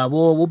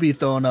 We'll be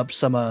throwing up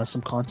some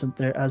content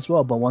there as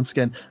well. But once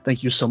again,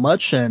 thank you so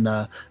much, and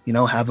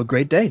have a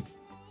great day.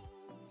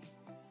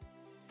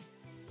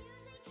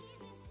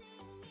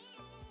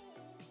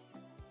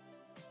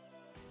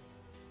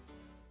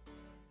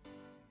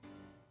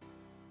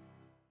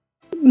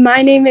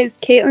 My name is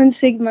Caitlin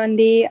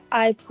Sigmundi.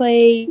 I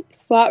play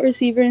slot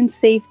receiver and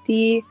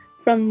safety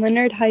from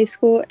Leonard High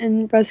School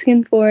in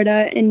Ruskin,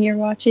 Florida, and you're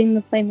watching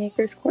the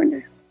Playmakers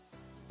Corner.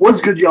 What's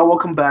good, y'all?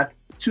 Welcome back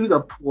to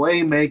the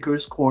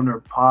Playmakers Corner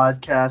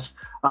podcast.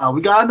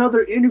 We got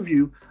another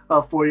interview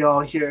for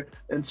y'all here,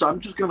 and so I'm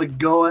just gonna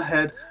go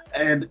ahead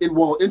and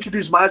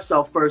introduce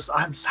myself first.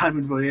 I'm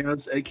Simon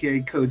Villanos,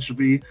 aka Coach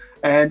V,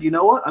 and you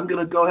know what? I'm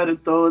gonna go ahead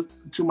and throw it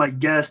to my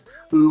guest,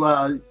 who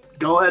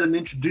go ahead and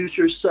introduce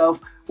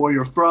yourself, where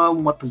you're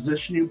from, what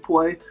position you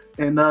play,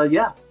 and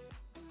yeah.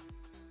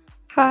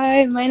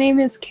 Hi, my name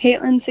is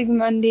Caitlin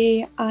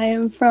Sigmundi. I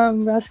am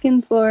from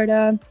Ruskin,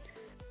 Florida.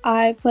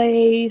 I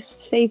play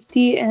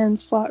safety and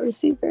slot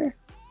receiver.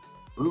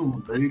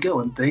 Boom, there you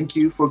go. And thank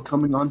you for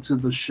coming onto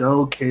the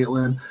show,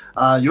 Caitlin.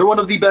 You're one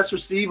of the best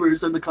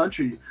receivers in the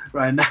country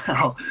right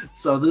now.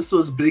 So this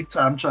was big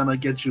time trying to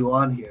get you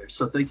on here.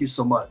 So thank you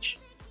so much.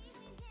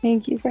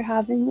 Thank you for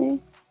having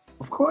me.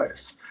 Of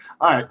course.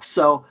 All right,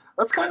 so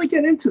let's kind of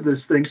get into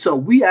this thing. So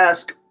we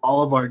ask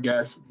all of our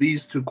guests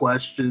these two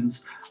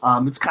questions.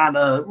 It's kind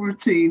of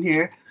routine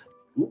here.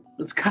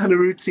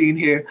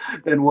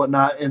 And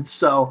whatnot. And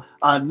so,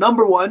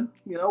 number one,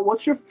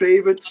 what's your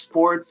favorite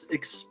sports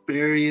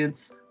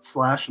experience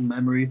 /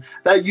 memory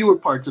that you were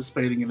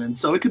participating in? And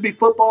so it could be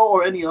football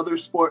or any other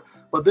sport,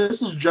 but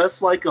this is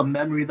just like a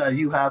memory that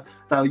you have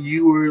that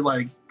you were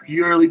like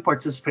purely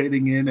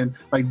participating in and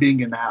like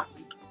being an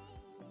athlete.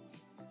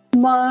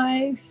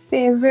 My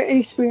favorite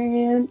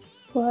experience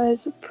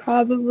was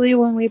probably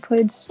when we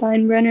played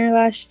Steinbrenner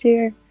last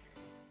year.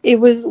 It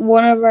was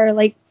one of our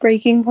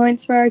breaking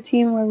points for our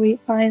team, where we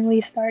finally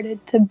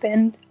started to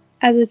bend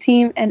as a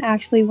team and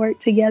actually work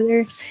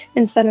together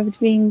instead of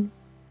being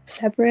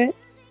separate.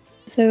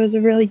 So it was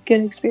a really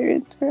good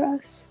experience for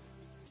us.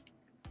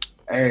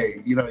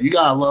 Hey, you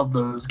gotta love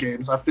those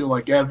games. I feel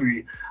like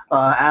every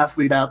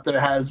athlete out there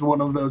has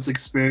one of those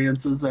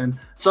experiences, and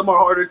some are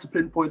harder to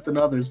pinpoint than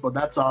others, but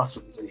that's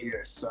awesome to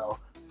hear. So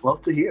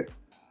love to hear.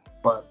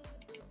 But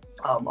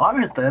all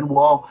right then.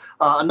 Well,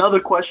 another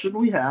question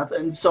we have,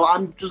 and so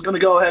I'm just gonna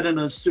go ahead and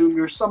assume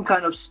you're some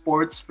kind of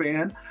sports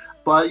fan.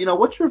 But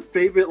what's your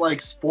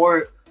favorite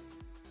sport?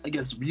 I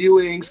guess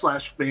viewing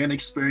 / fan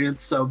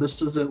experience. So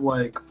this isn't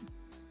a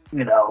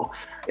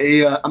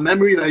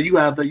memory that you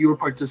have that you were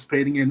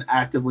participating in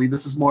actively.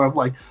 This is more of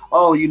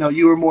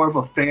you were more of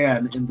a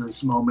fan in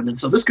this moment. And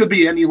so this could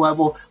be any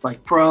level,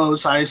 like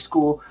pros, high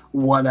school,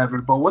 whatever.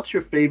 But what's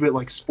your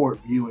favorite sport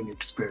viewing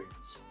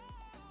experience?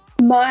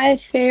 My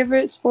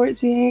favorite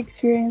sports viewing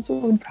experience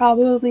would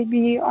probably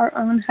be our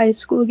own high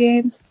school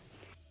games,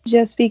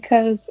 just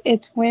because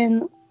it's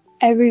when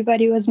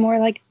everybody was more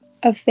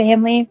a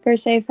family per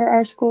se for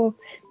our school,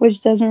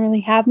 which doesn't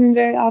really happen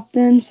very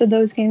often. So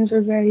those games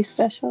were very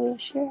special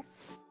this year.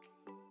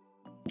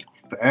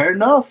 Fair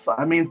enough.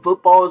 I mean,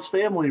 football is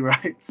family,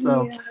 right?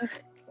 So, Yeah.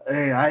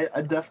 hey,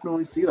 I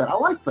definitely see that. I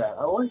like that.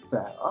 I like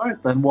that. All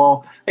right, then.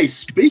 Well, hey,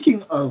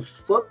 speaking of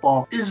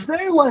football, is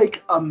there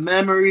like a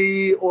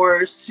memory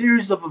or a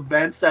series of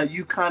events that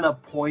you kind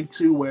of point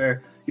to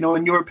where,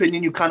 in your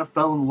opinion, you kind of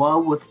fell in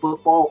love with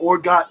football or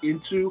got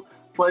into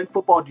playing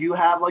football? Do you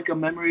have like a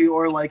memory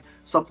or like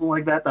something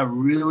like that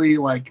really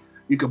like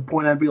you could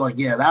point at and be like,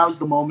 yeah, that was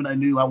the moment I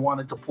knew I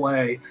wanted to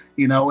play,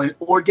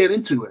 or get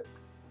into it?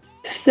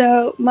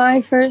 So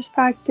my first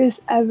practice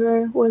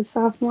ever was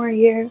sophomore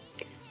year,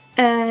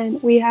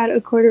 and we had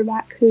a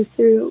quarterback who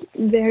threw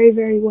very,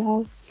 very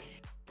well.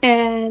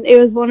 And it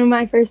was one of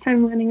my first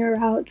time running a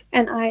route,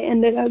 and I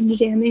ended up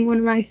jamming one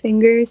of my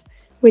fingers,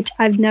 which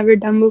I've never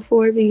done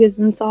before because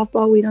in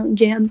softball we don't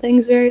jam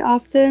things very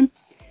often.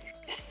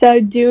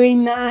 So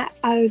doing that,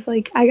 I was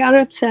like, I got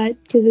upset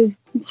because it was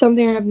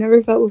something I've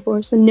never felt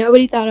before. So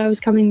nobody thought I was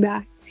coming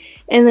back.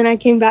 And then I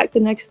came back the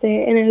next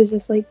day, and it was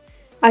just like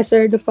I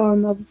started to fall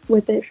in love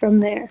with it from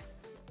there.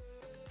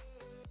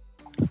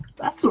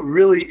 That's a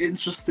really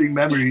interesting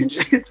memory.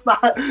 It's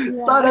not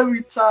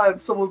every time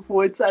someone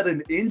points at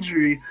an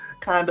injury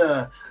kind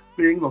of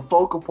being the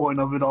focal point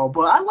of it all,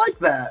 but I like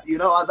that.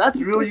 That's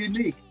really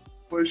unique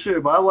for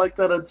sure. But I like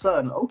that a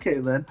ton. Okay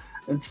then.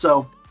 And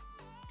so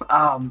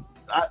I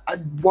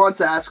want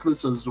to ask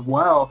this as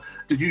well.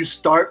 Did you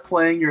start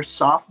playing your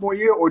sophomore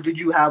year, or did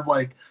you have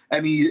like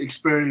any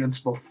experience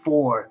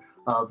before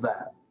of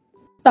that?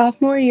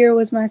 Sophomore year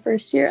was my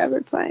first year ever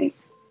playing.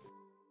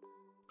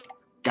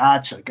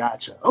 Gotcha.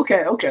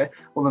 Okay.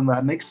 Well, then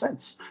that makes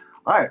sense.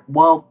 All right.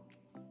 Well,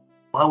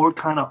 while we're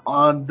kind of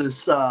on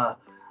this,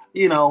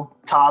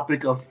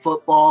 topic of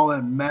football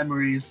and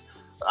memories,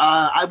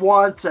 I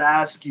want to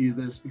ask you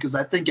this because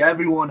I think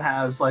everyone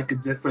has like a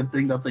different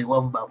thing that they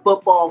love about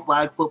football,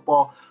 flag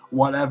football,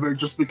 whatever.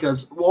 Just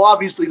because, well,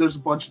 obviously there's a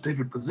bunch of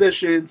different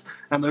positions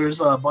and there's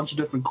a bunch of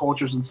different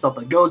cultures and stuff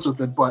that goes with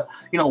it. But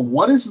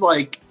what is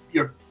like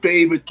your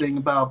favorite thing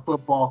about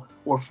football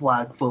or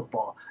flag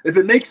football? If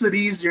it makes it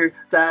easier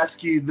to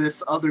ask you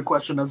this other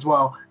question as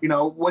well,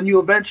 when you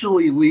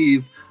eventually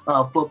leave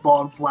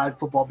football and flag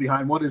football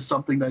behind, what is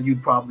something that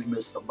you'd probably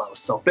miss the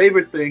most? So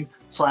favorite thing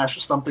 /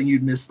 something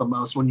you'd miss the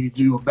most when you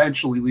do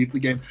eventually leave the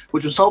game,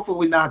 which is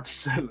hopefully not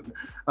soon,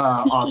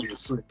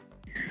 obviously.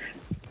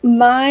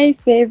 My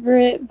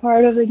favorite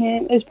part of the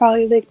game is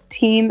probably the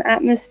team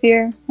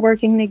atmosphere,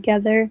 working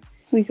together,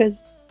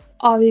 because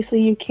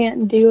obviously you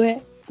can't do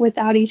it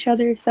without each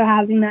other. So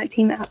having that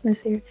team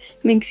atmosphere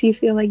makes you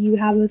feel like you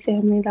have a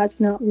family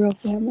that's not real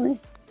family.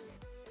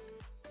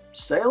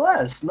 Say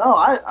less. No,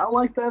 I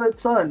like that a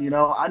ton.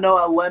 I know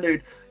at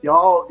Leonard,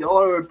 y'all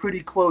are a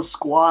pretty close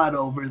squad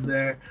over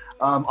there.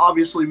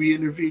 Obviously, we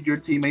interviewed your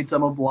teammates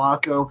Emma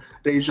Blanco,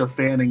 Deja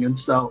Fanning, and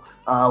so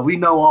we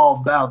know all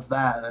about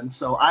that. And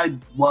so I'd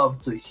love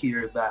to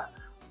hear that.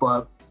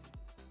 But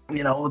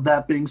with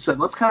that being said,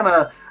 let's kind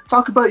of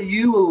talk about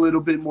you a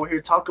little bit more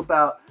here. Talk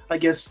about, I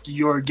guess,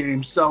 your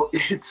game. So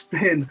it's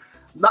been,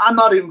 I'm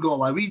not even going to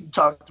lie, we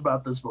talked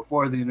about this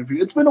before the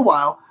interview. It's been a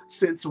while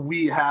since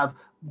we have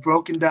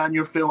broken down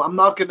your film. I'm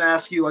not going to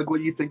ask you, like,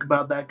 what you think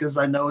about that because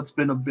I know it's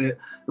been a bit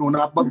and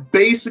whatnot. But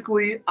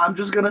basically, I'm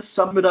just going to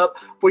sum it up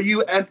for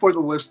you and for the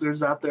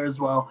listeners out there as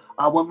well.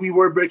 When we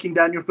were breaking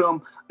down your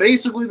film,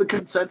 basically the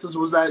consensus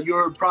was that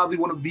you're probably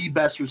one of the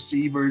best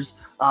receivers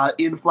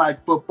in flag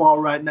football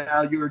right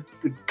now. You're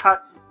the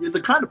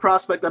kind of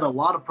prospect that a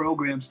lot of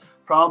programs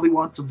probably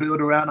want to build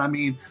around. I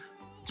mean,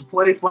 to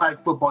play flag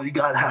football, you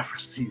got to have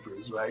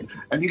receivers, right?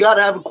 And you got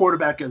to have a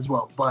quarterback as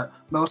well. But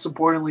most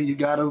importantly, you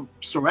got to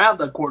surround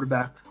that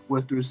quarterback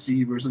with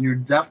receivers. And you're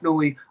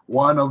definitely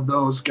one of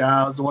those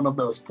guys, one of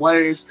those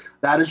players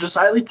that is just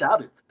highly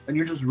touted. And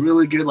you're just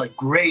really good, like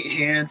great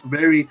hands,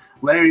 very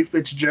Larry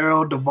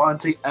Fitzgerald,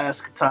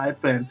 Devontae-esque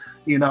type. And,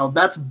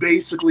 that's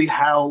basically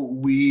how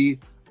we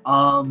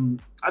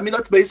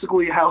that's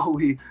basically how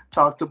we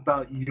talked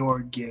about your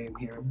game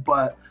here.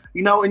 But,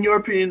 in your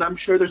opinion, I'm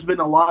sure there's been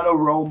a lot of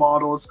role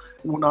models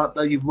and whatnot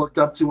that you've looked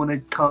up to when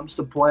it comes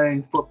to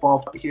playing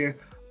football here.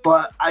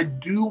 But I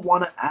do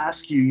want to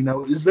ask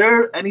you, is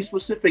there any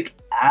specific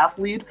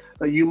athlete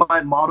that you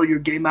might model your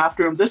game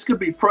after? And this could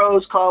be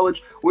pros,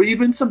 college, or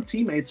even some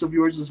teammates of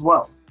yours as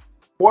well,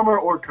 former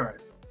or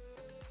current.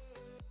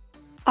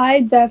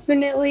 I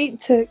definitely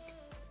took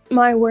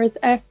my work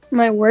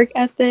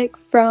ethic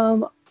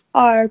from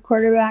our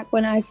quarterback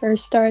when I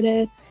first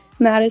started,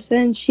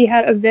 Madison. She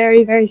had a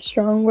very, very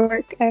strong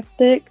work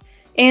ethic,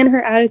 and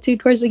her attitude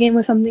towards the game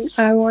was something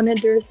I wanted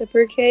to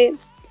reciprocate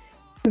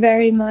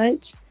very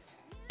much.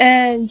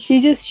 And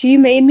she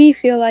made me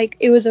feel like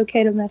it was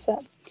okay to mess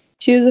up.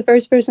 She was the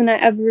first person I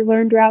ever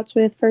learned routes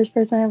with, first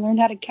person I learned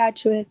how to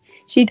catch with.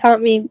 She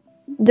taught me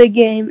the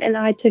game, and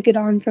I took it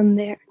on from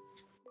there.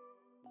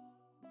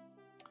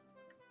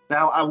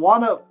 Now,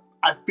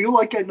 I feel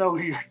like I know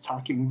who you're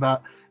talking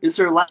about. Is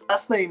her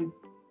last name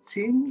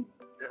Ting?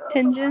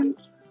 Tingen?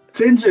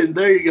 Sinjin,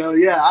 there you go.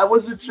 Yeah, I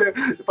wasn't sure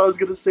if I was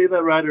going to say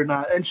that right or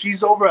not. And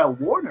she's over at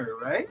Warner,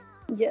 right?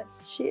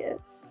 Yes, she is.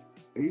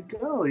 There you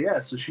go. Yeah,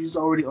 so she's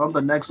already on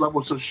the next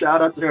level. So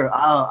shout out to her.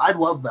 I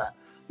love that.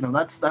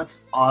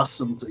 That's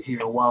awesome to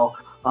hear. Well,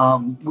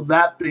 with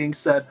that being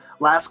said,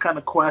 last kind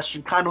of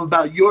question, kind of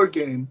about your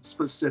game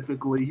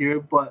specifically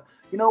here. But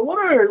what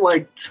are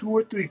like 2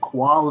 or 3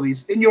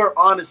 qualities, in your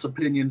honest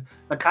opinion,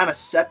 that kind of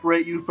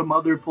separate you from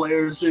other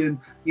players in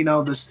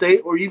the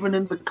state or even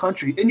in the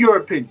country? In your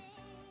opinion.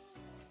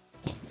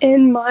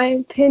 In my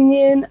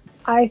opinion,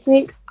 I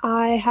think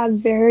I have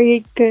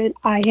very good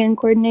eye-hand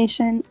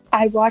coordination.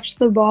 I watch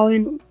the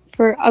ball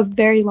for a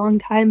very long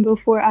time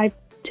before I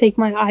take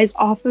my eyes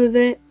off of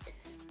it,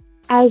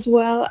 as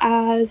well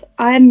as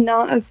I'm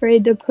not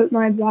afraid to put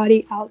my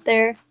body out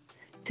there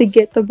to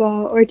get the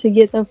ball or to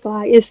get the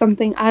flag. Is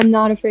something I'm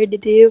not afraid to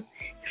do.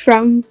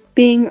 From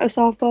being a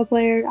softball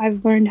player,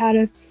 I've learned how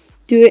to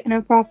do it in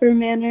a proper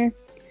manner,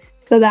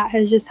 so that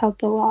has just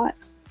helped a lot.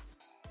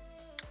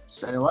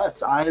 Say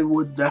less. I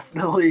would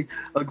definitely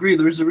agree.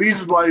 There's a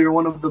reason why you're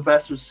one of the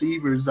best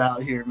receivers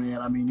out here,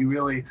 man. I mean,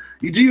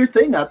 you do your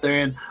thing out there,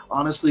 and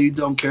honestly, you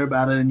don't care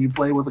about it, and you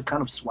play with a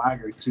kind of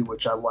swagger too,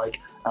 which I like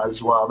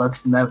as well.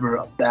 That's never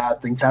a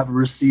bad thing to have a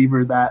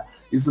receiver that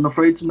isn't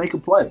afraid to make a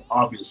play,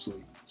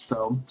 obviously.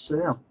 So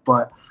yeah.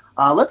 But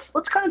let's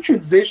kind of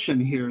transition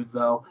here,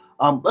 though.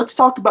 Let's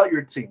talk about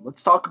your team.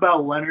 Let's talk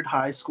about Leonard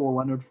High School,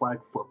 Leonard Flag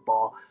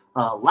football.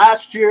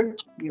 Last year,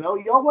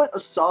 y'all went a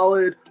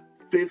solid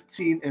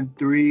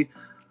 15-3.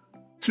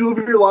 2 of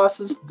your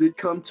losses did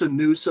come to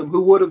Newsome,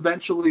 who would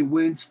eventually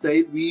win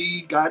state.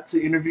 We got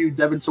to interview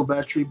Devin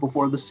Silvestri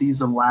before the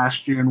season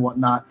last year and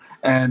whatnot,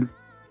 and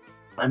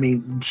I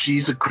mean,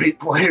 she's a great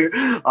player,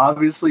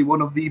 obviously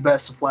one of the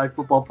best flag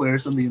football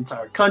players in the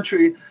entire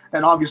country,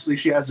 and obviously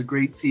she has a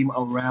great team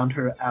around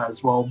her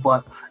as well.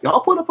 But y'all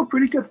put up a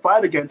pretty good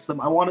fight against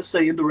them. I want to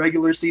say in the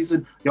regular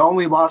season, y'all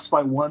only lost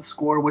by 1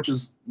 score, which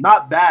is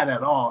not bad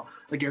at all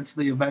against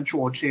the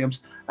eventual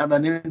champs. And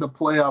then in the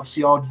playoffs,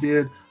 y'all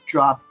did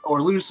drop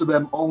or lose to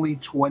them only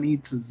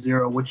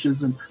 20-0, which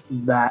isn't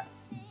that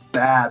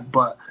bad.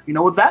 But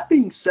with that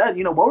being said,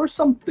 what were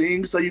some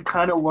things that you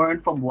kind of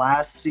learned from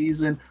last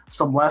season,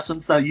 some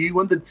lessons that you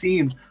and the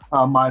team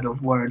might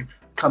have learned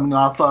coming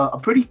off a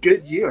pretty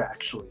good year,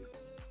 actually?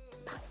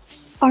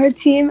 Our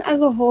team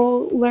as a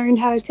whole learned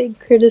how to take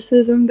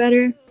criticism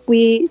better.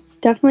 We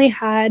definitely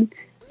had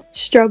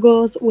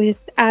struggles with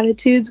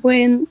attitudes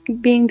when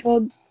being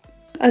told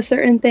a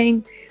certain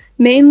thing,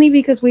 mainly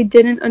because we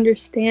didn't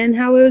understand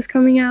how it was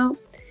coming out.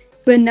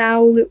 But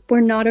now we're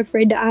not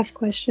afraid to ask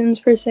questions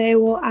per se.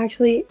 We'll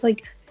actually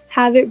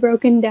have it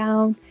broken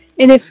down.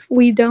 And if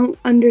we don't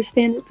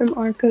understand it from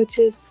our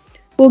coaches,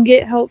 we'll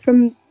get help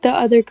from the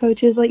other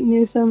coaches like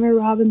Newsome or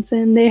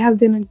Robinson. They have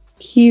been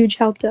a huge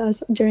help to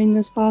us during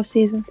this off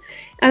season,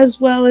 as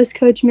well as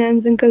Coach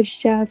Mims and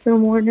Coach Jeff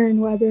from Warner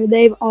and Weber.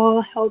 They've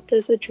all helped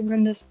us a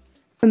tremendous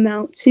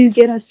amount to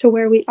get us to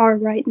where we are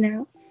right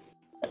now.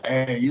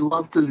 Hey, you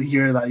love to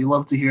hear that. You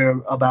love to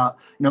hear about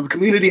the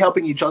community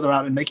helping each other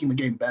out and making the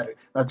game better.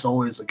 That's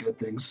always a good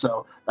thing.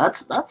 So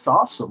that's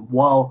awesome.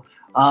 Well,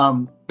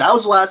 that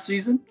was last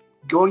season.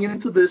 Going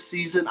into this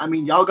season, I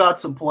mean, y'all got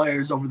some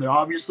players over there.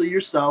 Obviously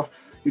yourself.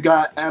 You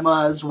got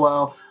Emma as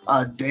well.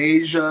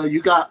 Deja. You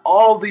got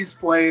all these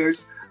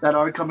players that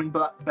are coming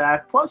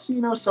back. Plus,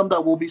 some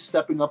that will be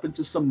stepping up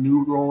into some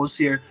new roles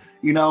here.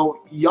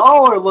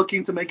 Y'all are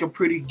looking to make a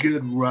pretty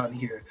good run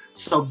here.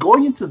 So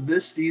going into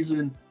this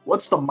season,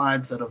 what's the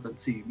mindset of the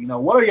team?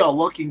 What are y'all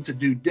looking to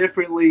do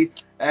differently?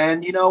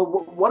 And,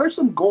 what are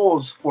some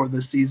goals for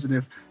this season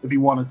if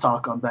you want to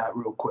talk on that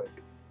real quick?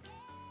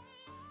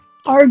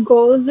 Our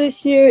goals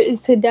this year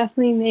is to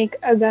definitely make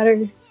a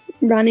better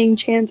running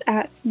chance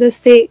at the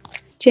state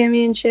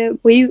championship.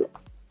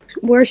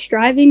 We're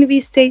striving to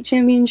be state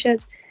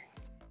championships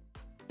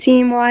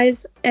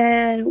team-wise,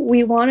 and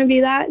we want to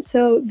be that.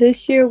 So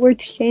this year we're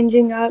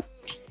changing up.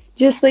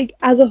 Just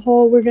as a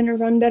whole, we're going to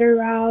run better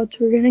routes,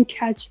 we're going to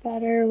catch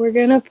better, we're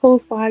going to pull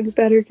flags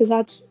better because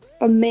that's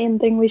a main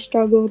thing we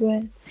struggled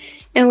with.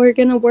 And we're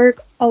going to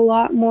work a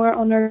lot more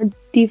on our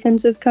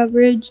defensive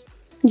coverage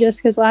just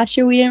because last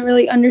year we didn't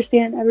really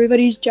understand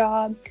everybody's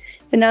job.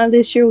 But now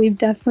this year we've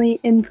definitely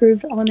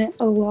improved on it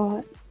a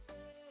lot.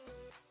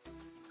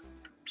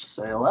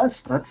 Say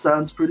less. That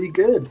sounds pretty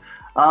good.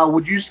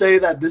 Would you say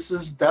that this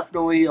is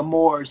definitely a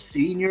more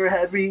senior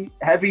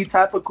heavy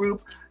type of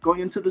group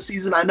going into the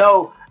season? I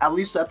know, at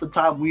least at the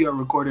time we are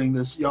recording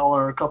this, y'all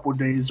are a couple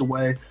days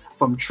away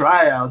from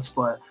tryouts,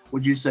 but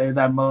would you say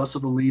that most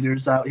of the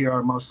leaders out here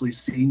are mostly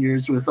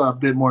seniors with a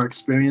bit more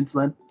experience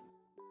then?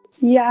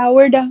 Yeah,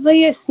 we're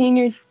definitely a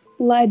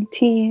senior-led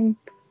team.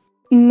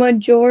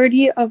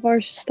 Majority of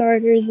our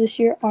starters this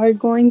year are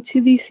going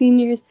to be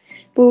seniors,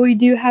 but we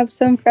do have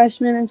some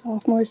freshmen and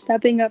sophomores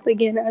stepping up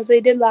again as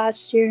they did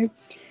last year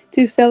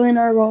to fill in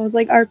our roles.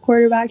 Like our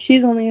quarterback,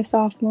 she's only a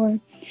sophomore,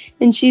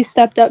 and she's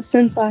stepped up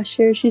since last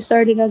year. She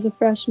started as a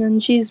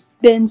freshman. She's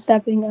been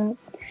stepping up,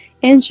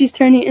 and she's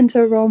turning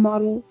into a role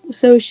model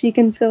so she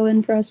can fill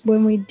in for us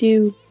when we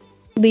do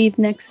leave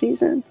next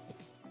season.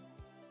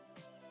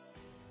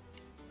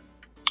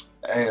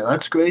 Hey,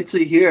 that's great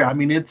to hear. I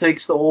mean, it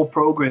takes the whole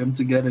program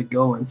to get it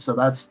going, so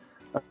that's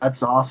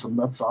awesome.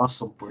 That's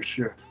awesome for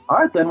sure. All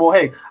right, then. Well,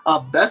 hey,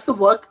 best of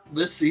luck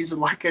this season.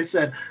 Like I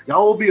said,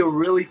 y'all will be a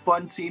really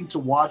fun team to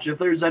watch. If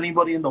there's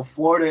anybody in the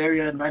Florida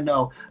area, and I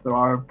know there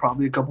are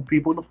probably a couple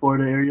people in the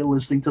Florida area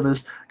listening to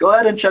this, go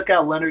ahead and check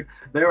out Leonard.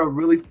 They're a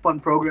really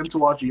fun program to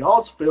watch.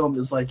 Y'all's film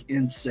is like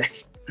insane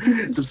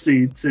to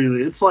see too.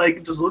 It's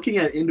like just looking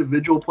at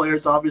individual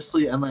players,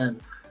 obviously, and then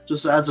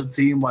just as a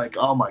team, like,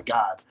 oh my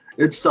God,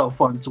 it's so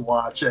fun to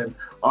watch. And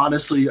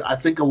honestly, I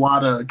think a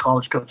lot of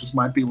college coaches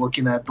might be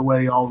looking at the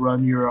way y'all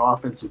run your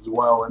offense as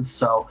well. And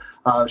so,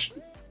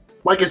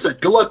 like I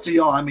said, good luck to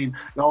y'all. I mean,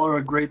 y'all are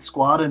a great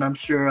squad, and I'm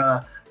sure,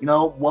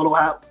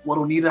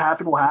 what'll need to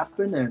happen will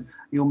happen, and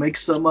you'll make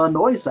some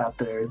noise out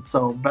there. And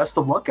so, best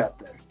of luck out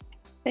there.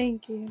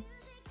 Thank you.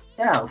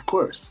 Yeah, of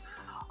course.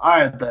 All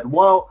right, then.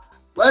 Well,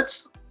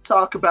 let's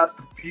talk about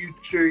the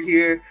future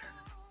here.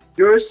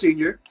 You're a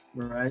senior,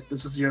 right?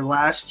 This is your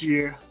last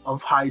year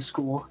of high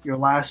school, your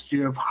last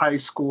year of high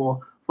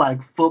school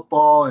flag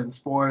football and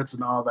sports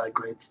and all that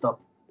great stuff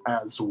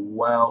as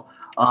well.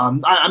 I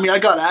mean, I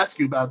got to ask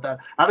you about that.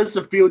 How does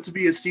it feel to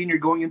be a senior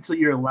going into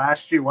your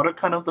last year? What are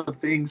kind of the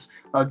things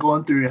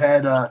going through your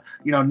head,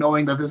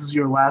 knowing that this is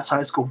your last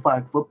high school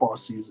flag football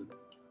season?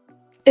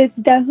 It's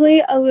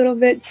definitely a little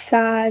bit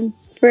sad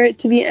for it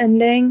to be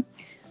ending,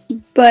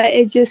 but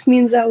it just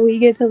means that we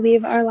get to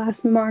leave our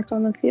last mark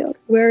on the field.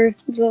 We're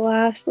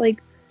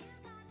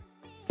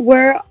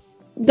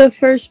the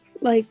first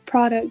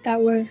product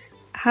that we're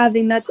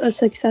having that's a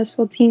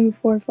successful team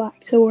for flag.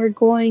 So we're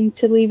going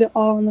to leave it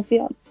all on the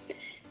field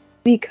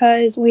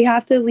because we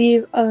have to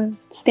leave a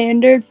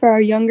standard for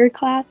our younger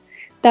class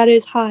that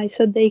is high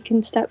so they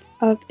can step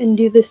up and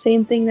do the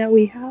same thing that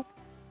we have.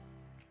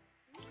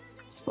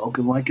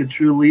 Spoken like a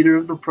true leader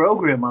of the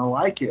program. I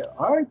like it.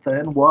 All right,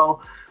 then.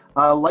 Well,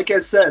 like I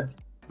said,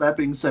 that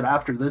being said,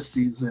 after this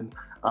season,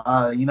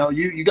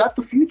 you got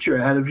the future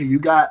ahead of you. You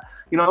got,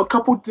 a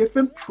couple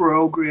different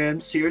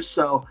programs here.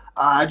 So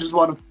I just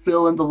want to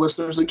fill in the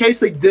listeners in case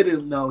they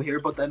didn't know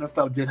here, but the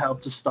NFL did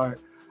help to start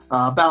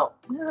about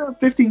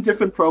 15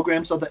 different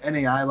programs at the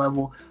NAI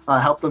level,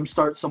 helped them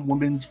start some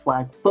women's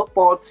flag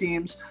football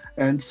teams,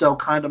 and so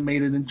kind of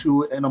made it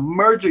into an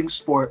emerging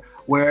sport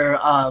where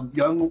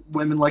young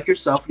women like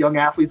yourself, young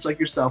athletes like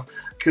yourself,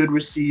 could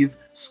receive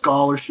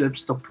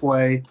scholarships to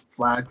play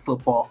flag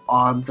football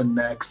on the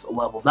next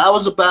level. That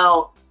was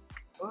about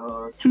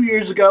 2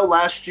 years ago.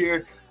 Last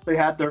year, they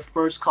had their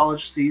first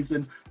college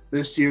season.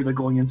 This year, they're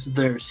going into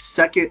their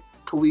second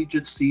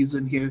collegiate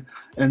season here.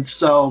 And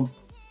so,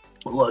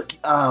 look,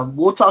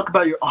 we'll talk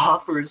about your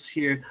offers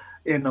here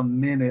in a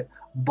minute.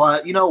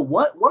 But,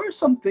 what are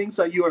some things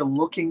that you are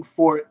looking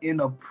for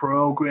in a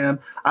program?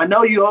 I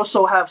know you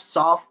also have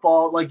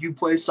softball, like you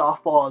play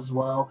softball as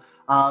well.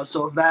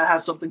 So if that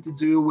has something to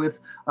do with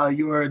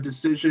your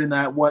decision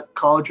at what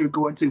college you're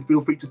going to,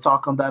 feel free to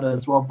talk on that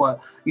as well. But,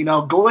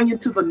 going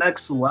into the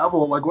next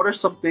level, like what are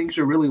some things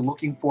you're really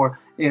looking for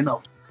in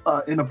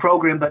a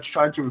program that's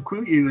trying to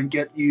recruit you and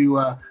get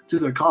you to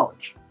their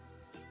college?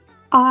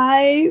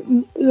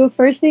 The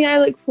first thing I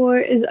look for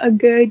is a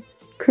good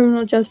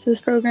criminal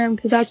justice program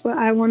because that's what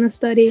I want to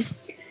study.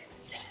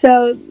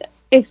 So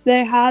if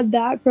they had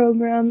that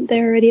program,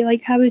 they already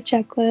have a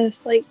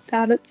checklist like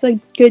that. It's a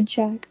good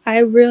check.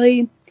 I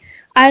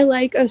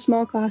like a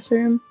small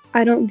classroom.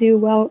 I don't do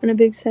well in a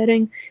big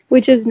setting,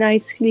 which is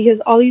nice because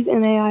all these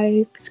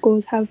NAI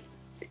schools have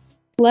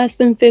less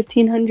than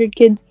 1,500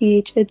 kids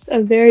each. It's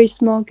a very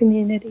small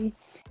community.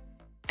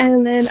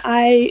 And then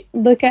I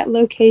look at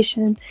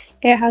location.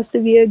 It has to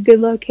be a good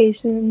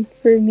location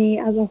for me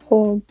as a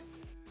whole.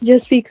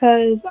 Just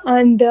because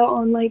I'm built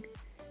on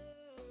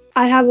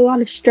I have a lot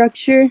of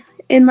structure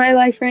in my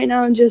life right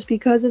now, and just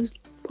because of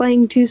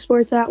playing two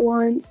sports at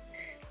once,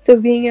 so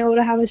being able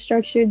to have a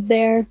structure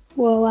there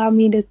will allow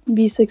me to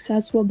be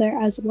successful there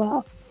as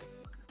well.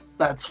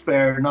 That's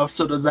fair enough.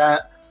 So does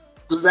that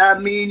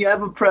mean you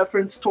have a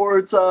preference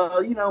towards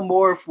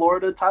more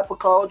Florida type of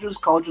colleges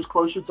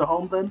closer to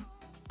home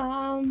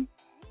then?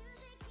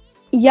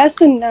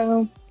 Yes and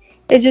no.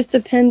 It just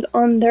depends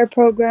on their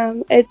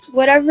program. It's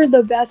whatever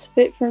the best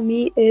fit for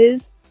me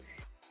is,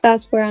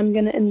 that's where I'm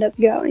going to end up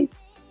going.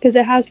 Because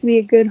it has to be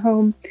a good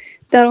home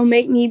that'll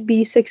make me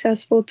be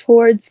successful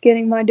towards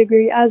getting my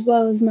degree as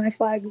well as my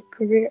flag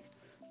career.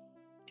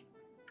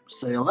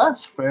 Say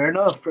less. Fair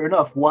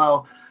enough.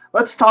 Well,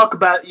 let's talk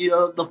about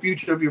the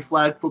future of your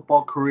flag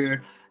football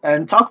career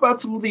and talk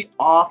about some of the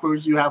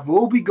offers you have.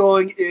 We'll be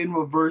going in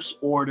reverse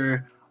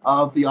order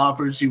of the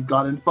offers you've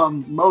gotten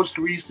from most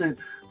recent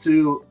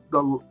to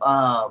the,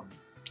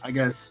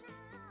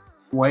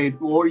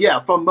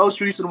 from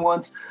most recent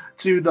ones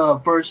to the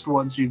first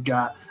ones you've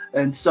got.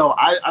 And so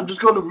I'm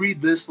just going to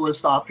read this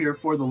list off here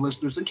for the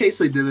listeners in case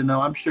they didn't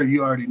know. I'm sure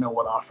you already know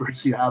what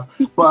offers you have.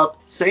 But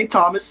St.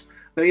 Thomas,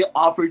 they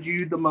offered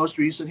you the most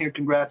recent here.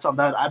 Congrats on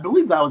that. I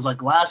believe that was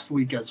last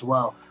week as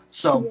well.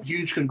 So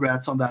Huge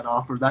congrats on that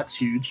offer. That's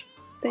huge.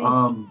 Thank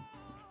you.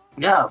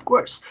 Yeah, of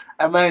course.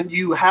 And then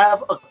you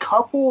have a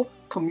couple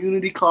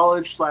community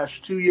college /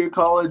 2-year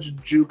college,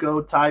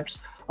 JUCO types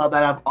that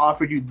have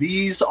offered you.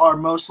 These are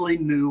mostly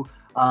new.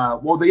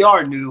 Well, they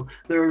are new.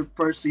 Their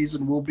first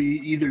season will be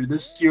either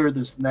this year or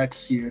this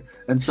next year.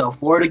 And so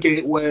Florida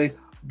Gateway,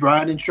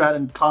 Bryan and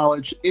Stratton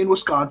College in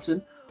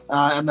Wisconsin,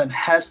 and then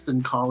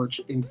Heston College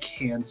in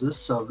Kansas.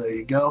 So there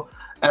you go.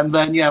 And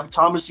then you have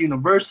Thomas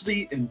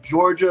University in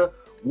Georgia,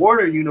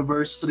 Warner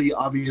University,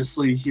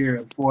 obviously here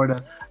in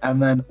Florida,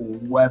 and then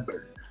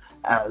Weber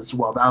as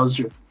well. That was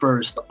your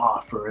first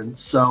offer. And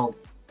so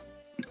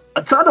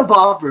a ton of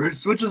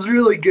offers, which is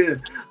really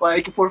good.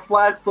 Like for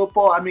flag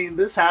football, I mean,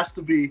 this has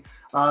to be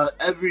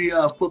every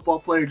football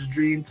player's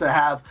dream to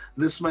have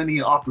this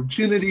many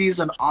opportunities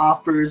and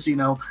offers,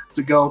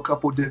 to go a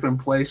couple different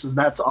places.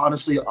 That's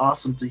honestly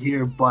awesome to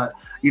hear. But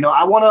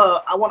I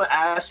wanna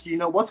ask you,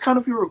 what's kind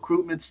of your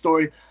recruitment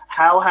story?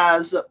 How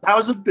has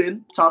it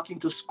been talking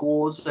to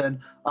schools, and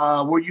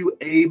were you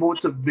able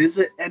to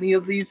visit any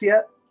of these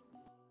yet?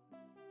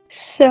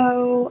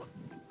 So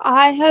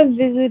I have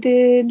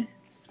visited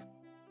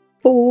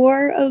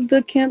 4 of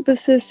the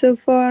campuses so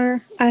far.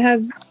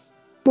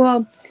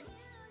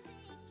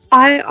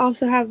 I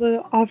also have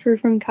an offer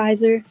from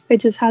Kaiser. It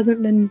just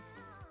hasn't been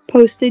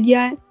posted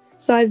yet.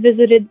 So I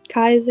visited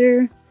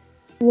Kaiser,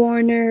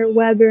 Warner,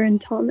 Weber, and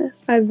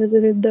Thomas. I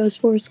visited those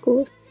 4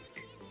 schools.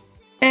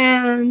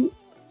 And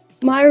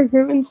my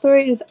recruitment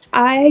story is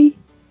I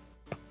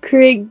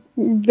create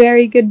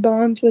very good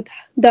bonds with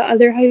the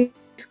other high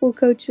school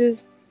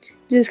coaches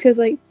just because,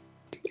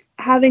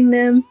 having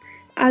them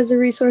as a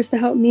resource to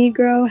help me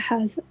grow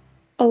has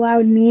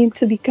allowed me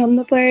to become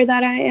the player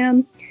that I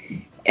am.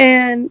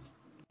 And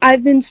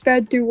I've been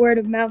spread through word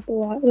of mouth a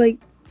lot.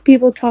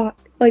 People talk.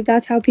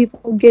 That's how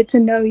people get to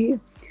know you.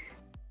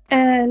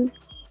 And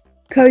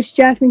Coach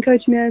Jeff and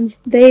Coach Mans,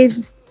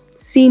 they've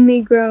seen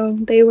me grow.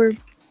 They were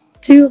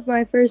 2 of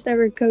my first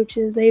ever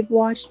coaches. They've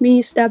watched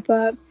me step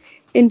up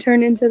and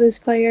turn into this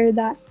player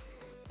that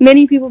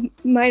many people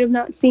might have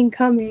not seen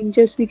coming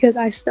just because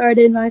I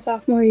started my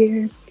sophomore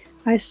year.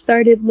 I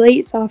started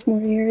late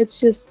sophomore year.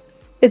 It's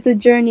a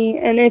journey.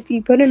 And if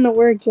you put in the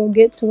work, you'll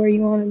get to where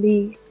you want to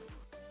be.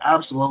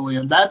 Absolutely,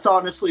 and that's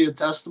honestly a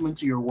testament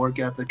to your work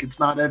ethic. It's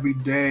not every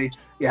day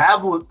you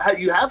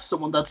have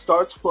someone that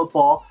starts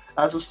football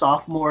as a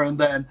sophomore, and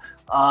then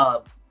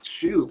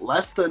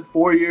less than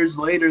 4 years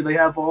later they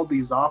have all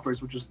these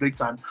offers, which is big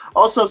time.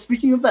 Also,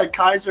 speaking of that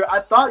Kaiser, I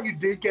thought you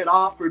did get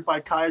offered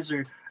by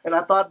Kaiser, and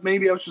I thought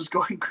maybe I was just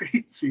going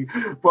crazy,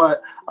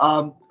 but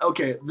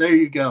okay, there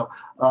you go.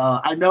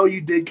 I know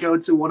you did go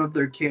to one of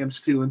their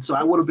camps too, and so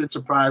I would have been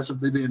surprised if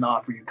they didn't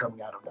offer you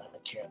coming out of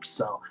that camp.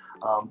 So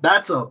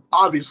that's a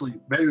obviously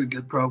very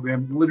good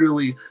program.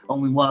 Literally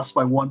only lost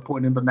by 1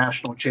 point in the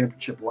national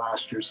championship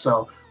last year.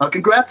 So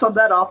congrats on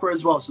that offer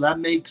as well. So that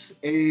makes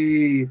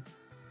a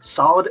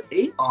solid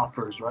 8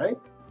 offers, right?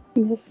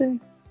 Yes, sir.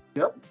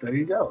 Yep, there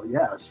you go.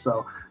 Yeah,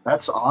 so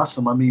that's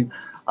awesome. I mean,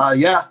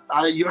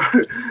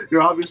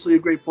 you're obviously a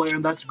great player,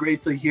 and that's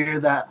great to hear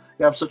that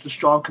you have such a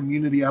strong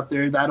community out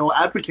there that'll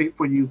advocate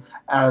for you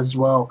as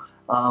well.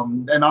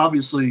 And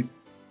obviously,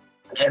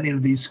 any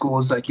of these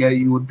schools that get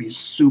you would be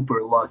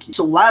super lucky.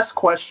 So last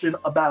question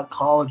about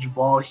college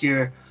ball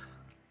here.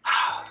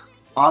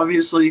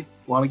 Obviously,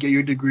 want to get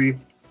your degree.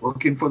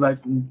 Looking for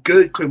that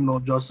good criminal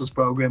justice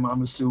program,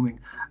 I'm assuming,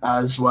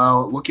 as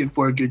well. Looking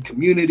for a good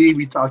community.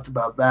 We talked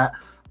about that.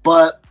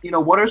 But,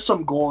 what are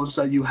some goals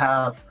that you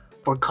have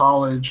for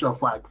college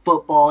flag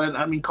football, and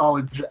I mean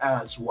college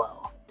as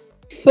well?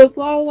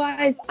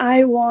 Football-wise,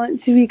 I want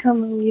to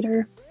become a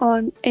leader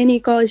on any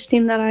college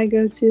team that I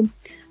go to.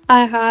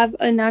 I have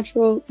a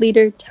natural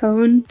leader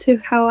tone to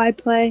how I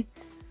play.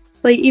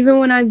 Even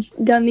when I've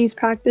done these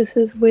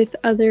practices with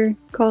other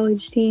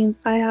college teams,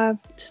 I have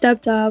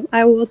stepped up.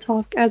 I will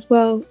talk as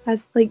well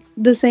as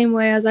the same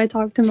way as I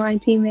talk to my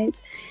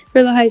teammates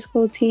for the high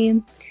school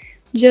team,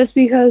 just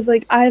because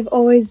I've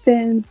always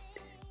been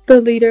the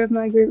leader of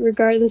my group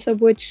regardless of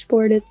which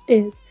sport it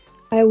is.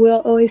 I will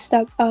always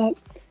step up,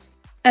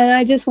 and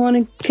I just want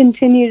to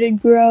continue to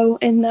grow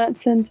in that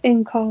sense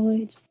in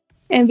college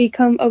and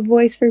become a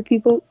voice for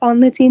people on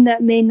the team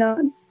that may not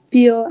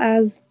feel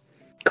as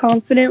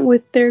confident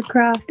with their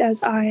craft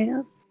as I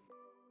am.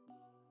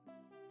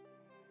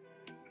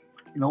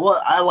 You know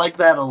what? I like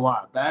that a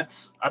lot.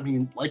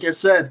 Like I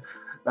said,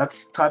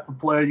 that's the type of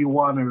player you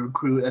want to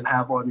recruit and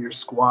have on your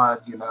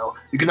squad. You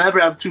can never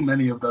have too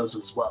many of those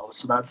as well.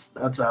 So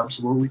that's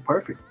absolutely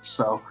perfect.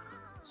 So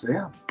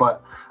yeah.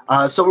 But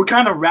so we're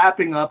kind of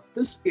wrapping up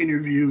this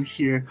interview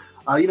here.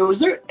 Is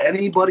there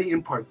anybody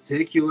in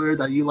particular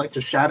that you like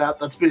to shout out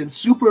that's been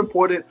super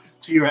important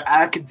to your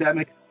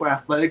academic or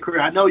athletic career?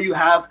 I know you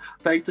have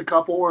thanked a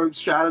couple or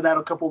shouted out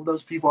a couple of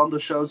those people on the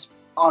shows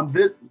on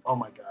this. Oh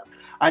my God.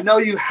 I know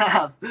you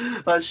have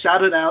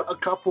shouted out a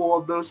couple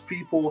of those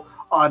people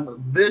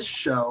on this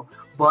show,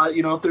 but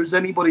if there's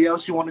anybody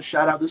else you want to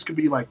shout out, this could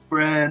be like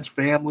friends,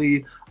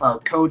 family,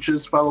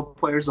 coaches, fellow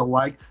players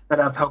alike that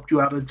have helped you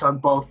out a ton,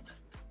 both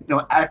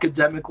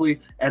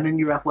academically and in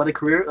your athletic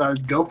career.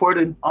 Go for it,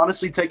 and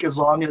honestly take as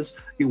long as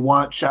you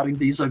want shouting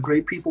these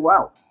great people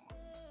out.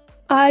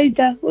 I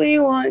definitely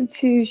want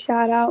to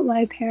shout out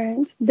my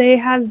parents. They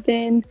have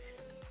been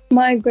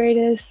my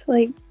greatest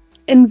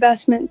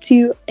investment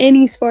to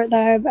any sport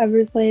that I've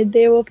ever played.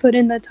 They will put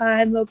in the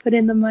time, they'll put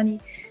in the money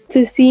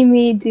to see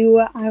me do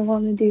what I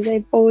want to do.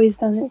 They've always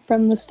done it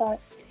from the start.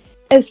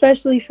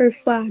 Especially for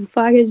flag.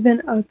 Flag has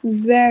been a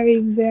very,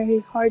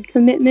 very hard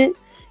commitment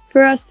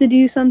for us to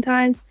do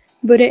sometimes,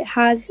 but it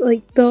has,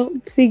 they'll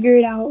figure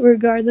it out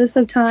regardless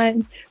of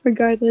time,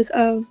 regardless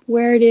of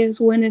where it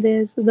is, when it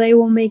is, they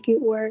will make it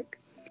work.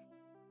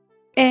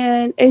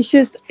 And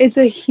it's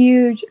a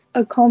huge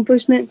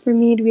accomplishment for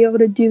me to be able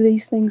to do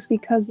these things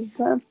because of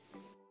them.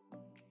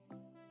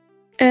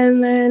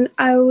 And then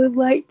I would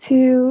like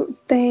to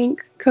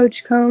thank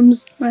Coach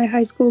Combs, my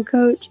high school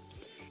coach,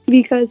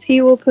 because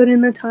he will put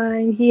in the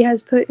time. He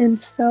has put in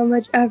so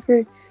much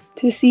effort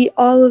to see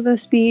all of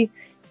us be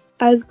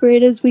as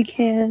great as we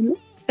can,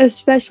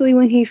 especially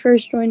when he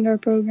first joined our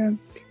program.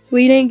 So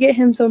we didn't get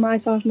him till my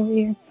sophomore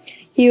year.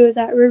 He was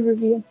at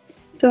Riverview.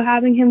 So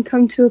having him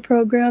come to a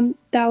program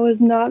that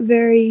was not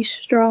very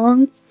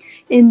strong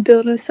and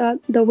build us up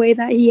the way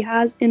that he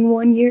has in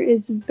 1 year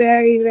is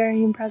very,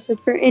 very impressive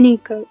for any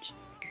coach.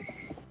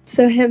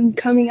 So him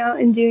coming out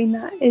and doing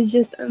that is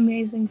just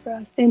amazing for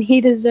us. And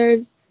he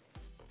deserves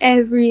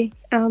every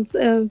ounce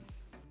of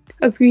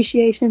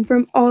appreciation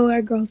from all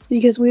our girls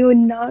because we would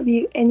not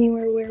be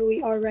anywhere where we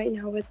are right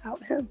now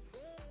without him.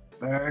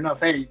 Fair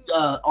enough. Hey,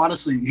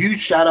 honestly, huge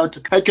shout out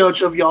to head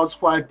coach of y'all's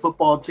flag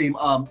football team.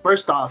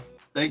 First off,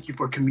 thank you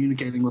for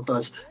communicating with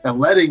us and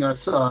letting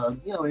us,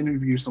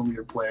 interview some of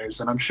your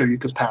players. And I'm sure you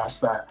could pass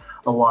that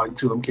along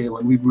to him,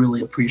 Caitlin. We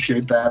really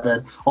appreciate that,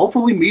 and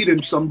hopefully meet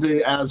him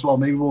someday as well.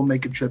 Maybe we'll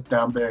make a trip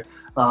down there,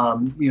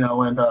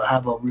 and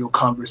have a real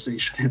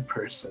conversation in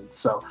person.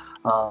 So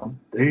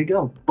there you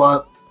go.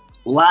 But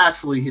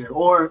lastly,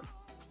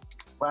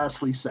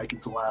 second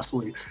to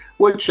lastly,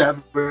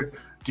 whichever,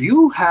 do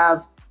you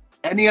have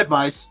any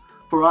advice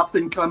for up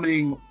and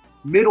coming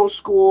middle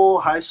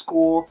school, high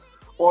school,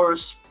 or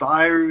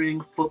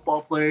aspiring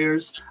football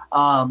players?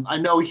 I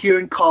know here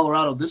in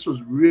Colorado, this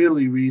was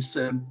really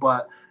recent,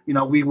 but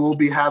we will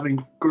be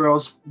having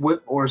girls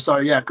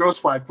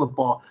flag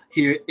football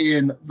here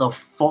in the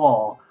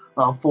fall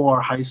for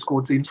high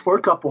school teams, for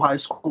a couple high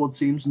school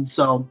teams, and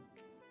so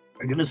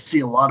you're going to see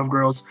a lot of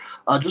girls,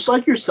 just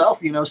like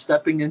yourself,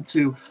 stepping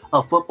into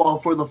football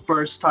for the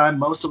first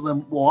time.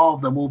 All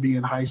of them will be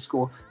in high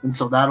school, and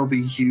so that'll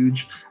be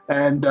huge.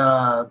 And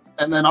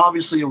then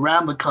obviously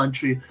around the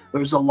country,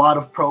 there's a lot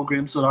of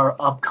programs that are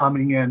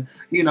upcoming, and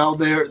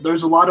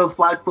there's a lot of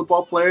flag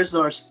football players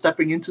that are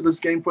stepping into this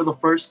game for the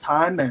first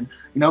time, and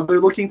they're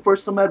looking for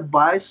some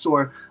advice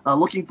or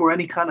looking for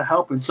any kind of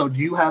help. And so, do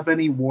you have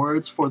any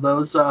words for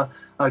those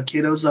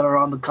kiddos that are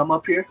on the come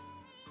up here?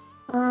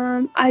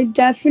 I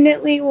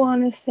definitely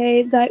want to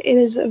say that it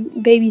is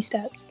baby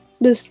steps.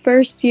 This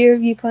first year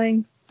of you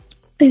playing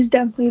is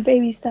definitely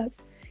baby steps.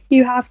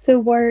 You have to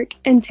work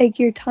and take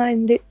your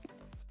time to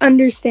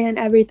understand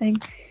everything.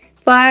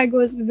 Flag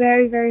was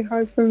very, very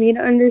hard for me to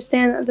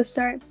understand at the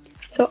start,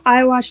 so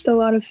I watched a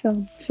lot of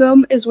film.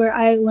 Film is where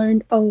I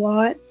learned a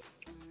lot,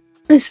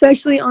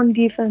 especially on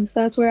defense.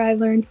 That's where I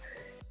learned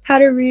how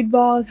to read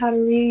balls, how to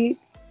read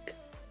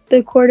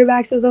the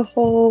quarterbacks as a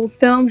whole.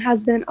 Film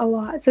has been a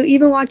lot. So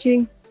even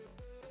watching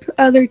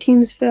other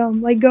teams'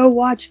 film, go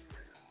watch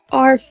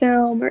our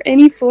film or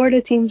any Florida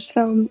team's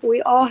film.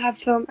 We all have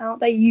film out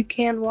that you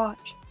can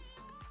watch,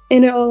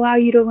 and it will allow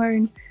you to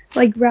learn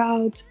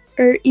routes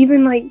or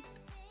even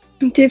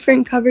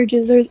different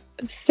coverages. There's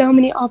so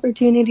many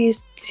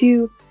opportunities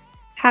to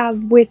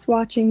have with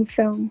watching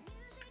film.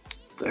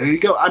 There you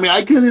go. I mean,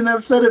 I couldn't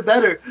have said it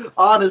better.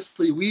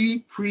 Honestly,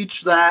 we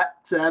preach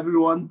that to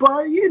everyone,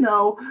 but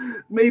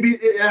maybe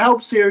it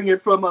helps hearing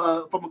it from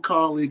a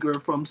colleague or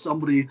from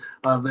somebody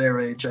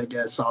their age, I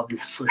guess,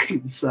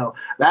 obviously. So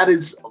that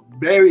is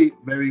very,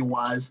 very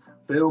wise.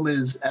 Film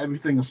is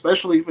everything,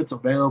 especially if it's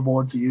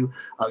available to you.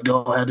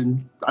 Go ahead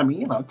and,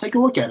 take a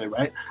look at it,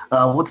 right?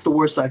 What's the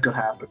worst that could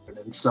happen?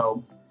 And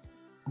so,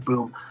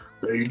 boom,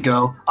 there you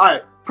go. All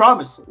right.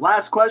 Promise,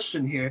 last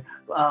question here,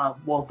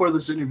 for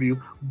this interview,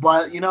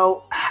 but,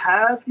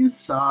 have you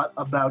thought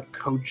about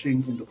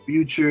coaching in the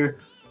future?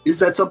 Is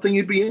that something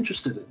you'd be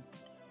interested in?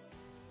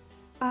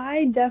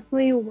 I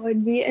definitely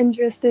would be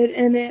interested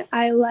in it.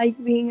 I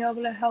like being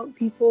able to help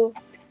people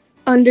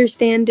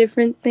understand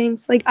different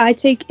things. I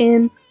take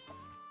in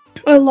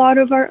a lot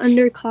of our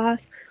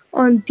underclass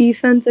on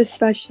defense,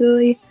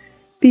 especially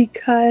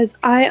because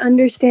I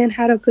understand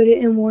how to put it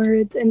in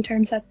words in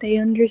terms that they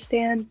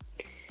understand.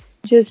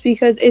 Just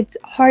because it's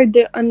hard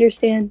to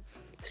understand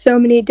so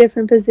many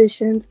different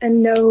positions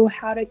and know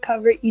how to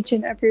cover each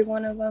and every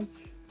one of them.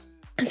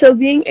 So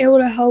being able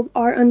to help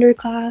our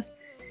underclass,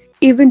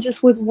 even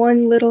just with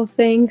one little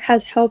thing,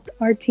 has helped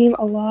our team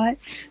a lot.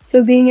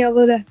 So being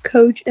able to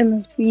coach in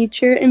the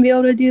future and be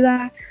able to do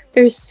that,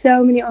 there's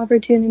so many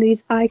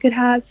opportunities I could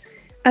have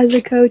as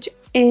a coach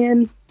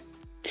and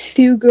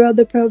to grow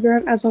the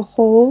program as a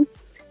whole.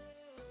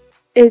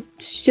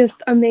 It's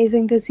just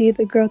amazing to see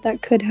the growth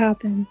that could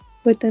happen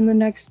within the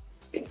next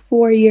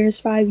 4 years,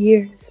 5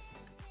 years.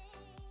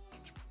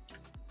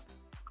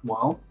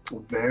 Well,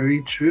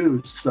 very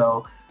true.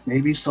 So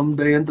maybe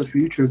someday in the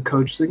future,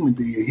 Coach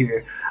Sigmundy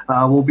here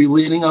will be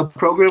leading a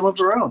program of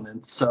her own.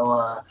 And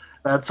so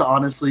that's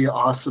honestly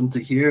awesome to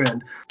hear.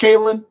 And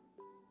Kaylin,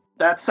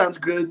 that sounds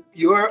good.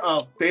 You're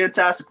a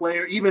fantastic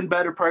player, even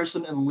better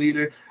person and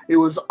leader. It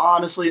was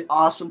honestly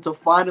awesome to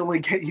finally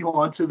get you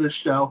onto the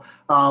show.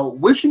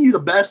 Wishing you the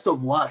best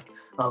of luck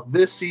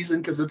this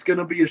season because it's going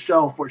to be a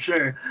show for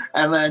sure.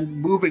 And then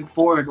moving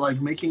forward,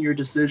 like making your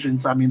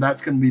decisions, I mean,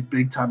 that's going to be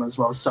big time as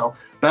well. So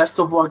best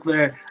of luck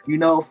there. You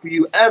know, if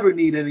you ever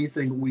need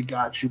anything, we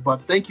got you.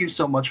 But thank you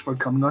so much for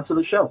coming onto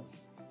the show.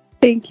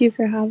 Thank you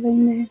for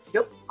having me.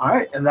 Yep. All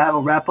right. And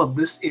that'll wrap up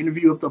this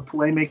interview of the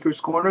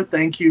Playmakers Corner.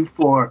 Thank you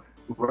for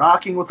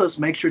rocking with us.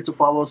 Make sure to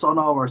follow us on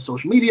all of our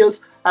social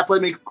medias at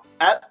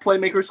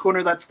Playmakers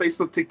Corner. That's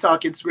Facebook,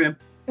 TikTok, Instagram,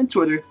 and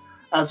Twitter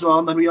as well.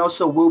 And then we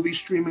also will be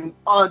streaming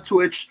on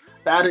Twitch.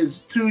 That is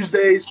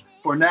Tuesdays.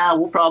 For now,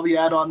 we'll probably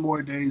add on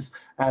more days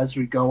as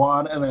we go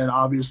on. And then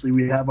obviously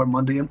we have our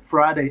Monday and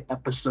Friday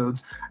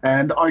episodes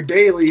and our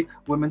daily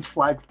women's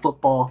flag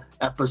football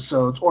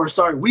episodes,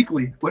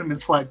 weekly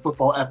women's flag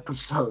football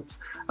episodes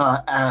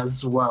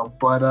as well.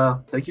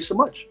 But thank you so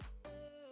much.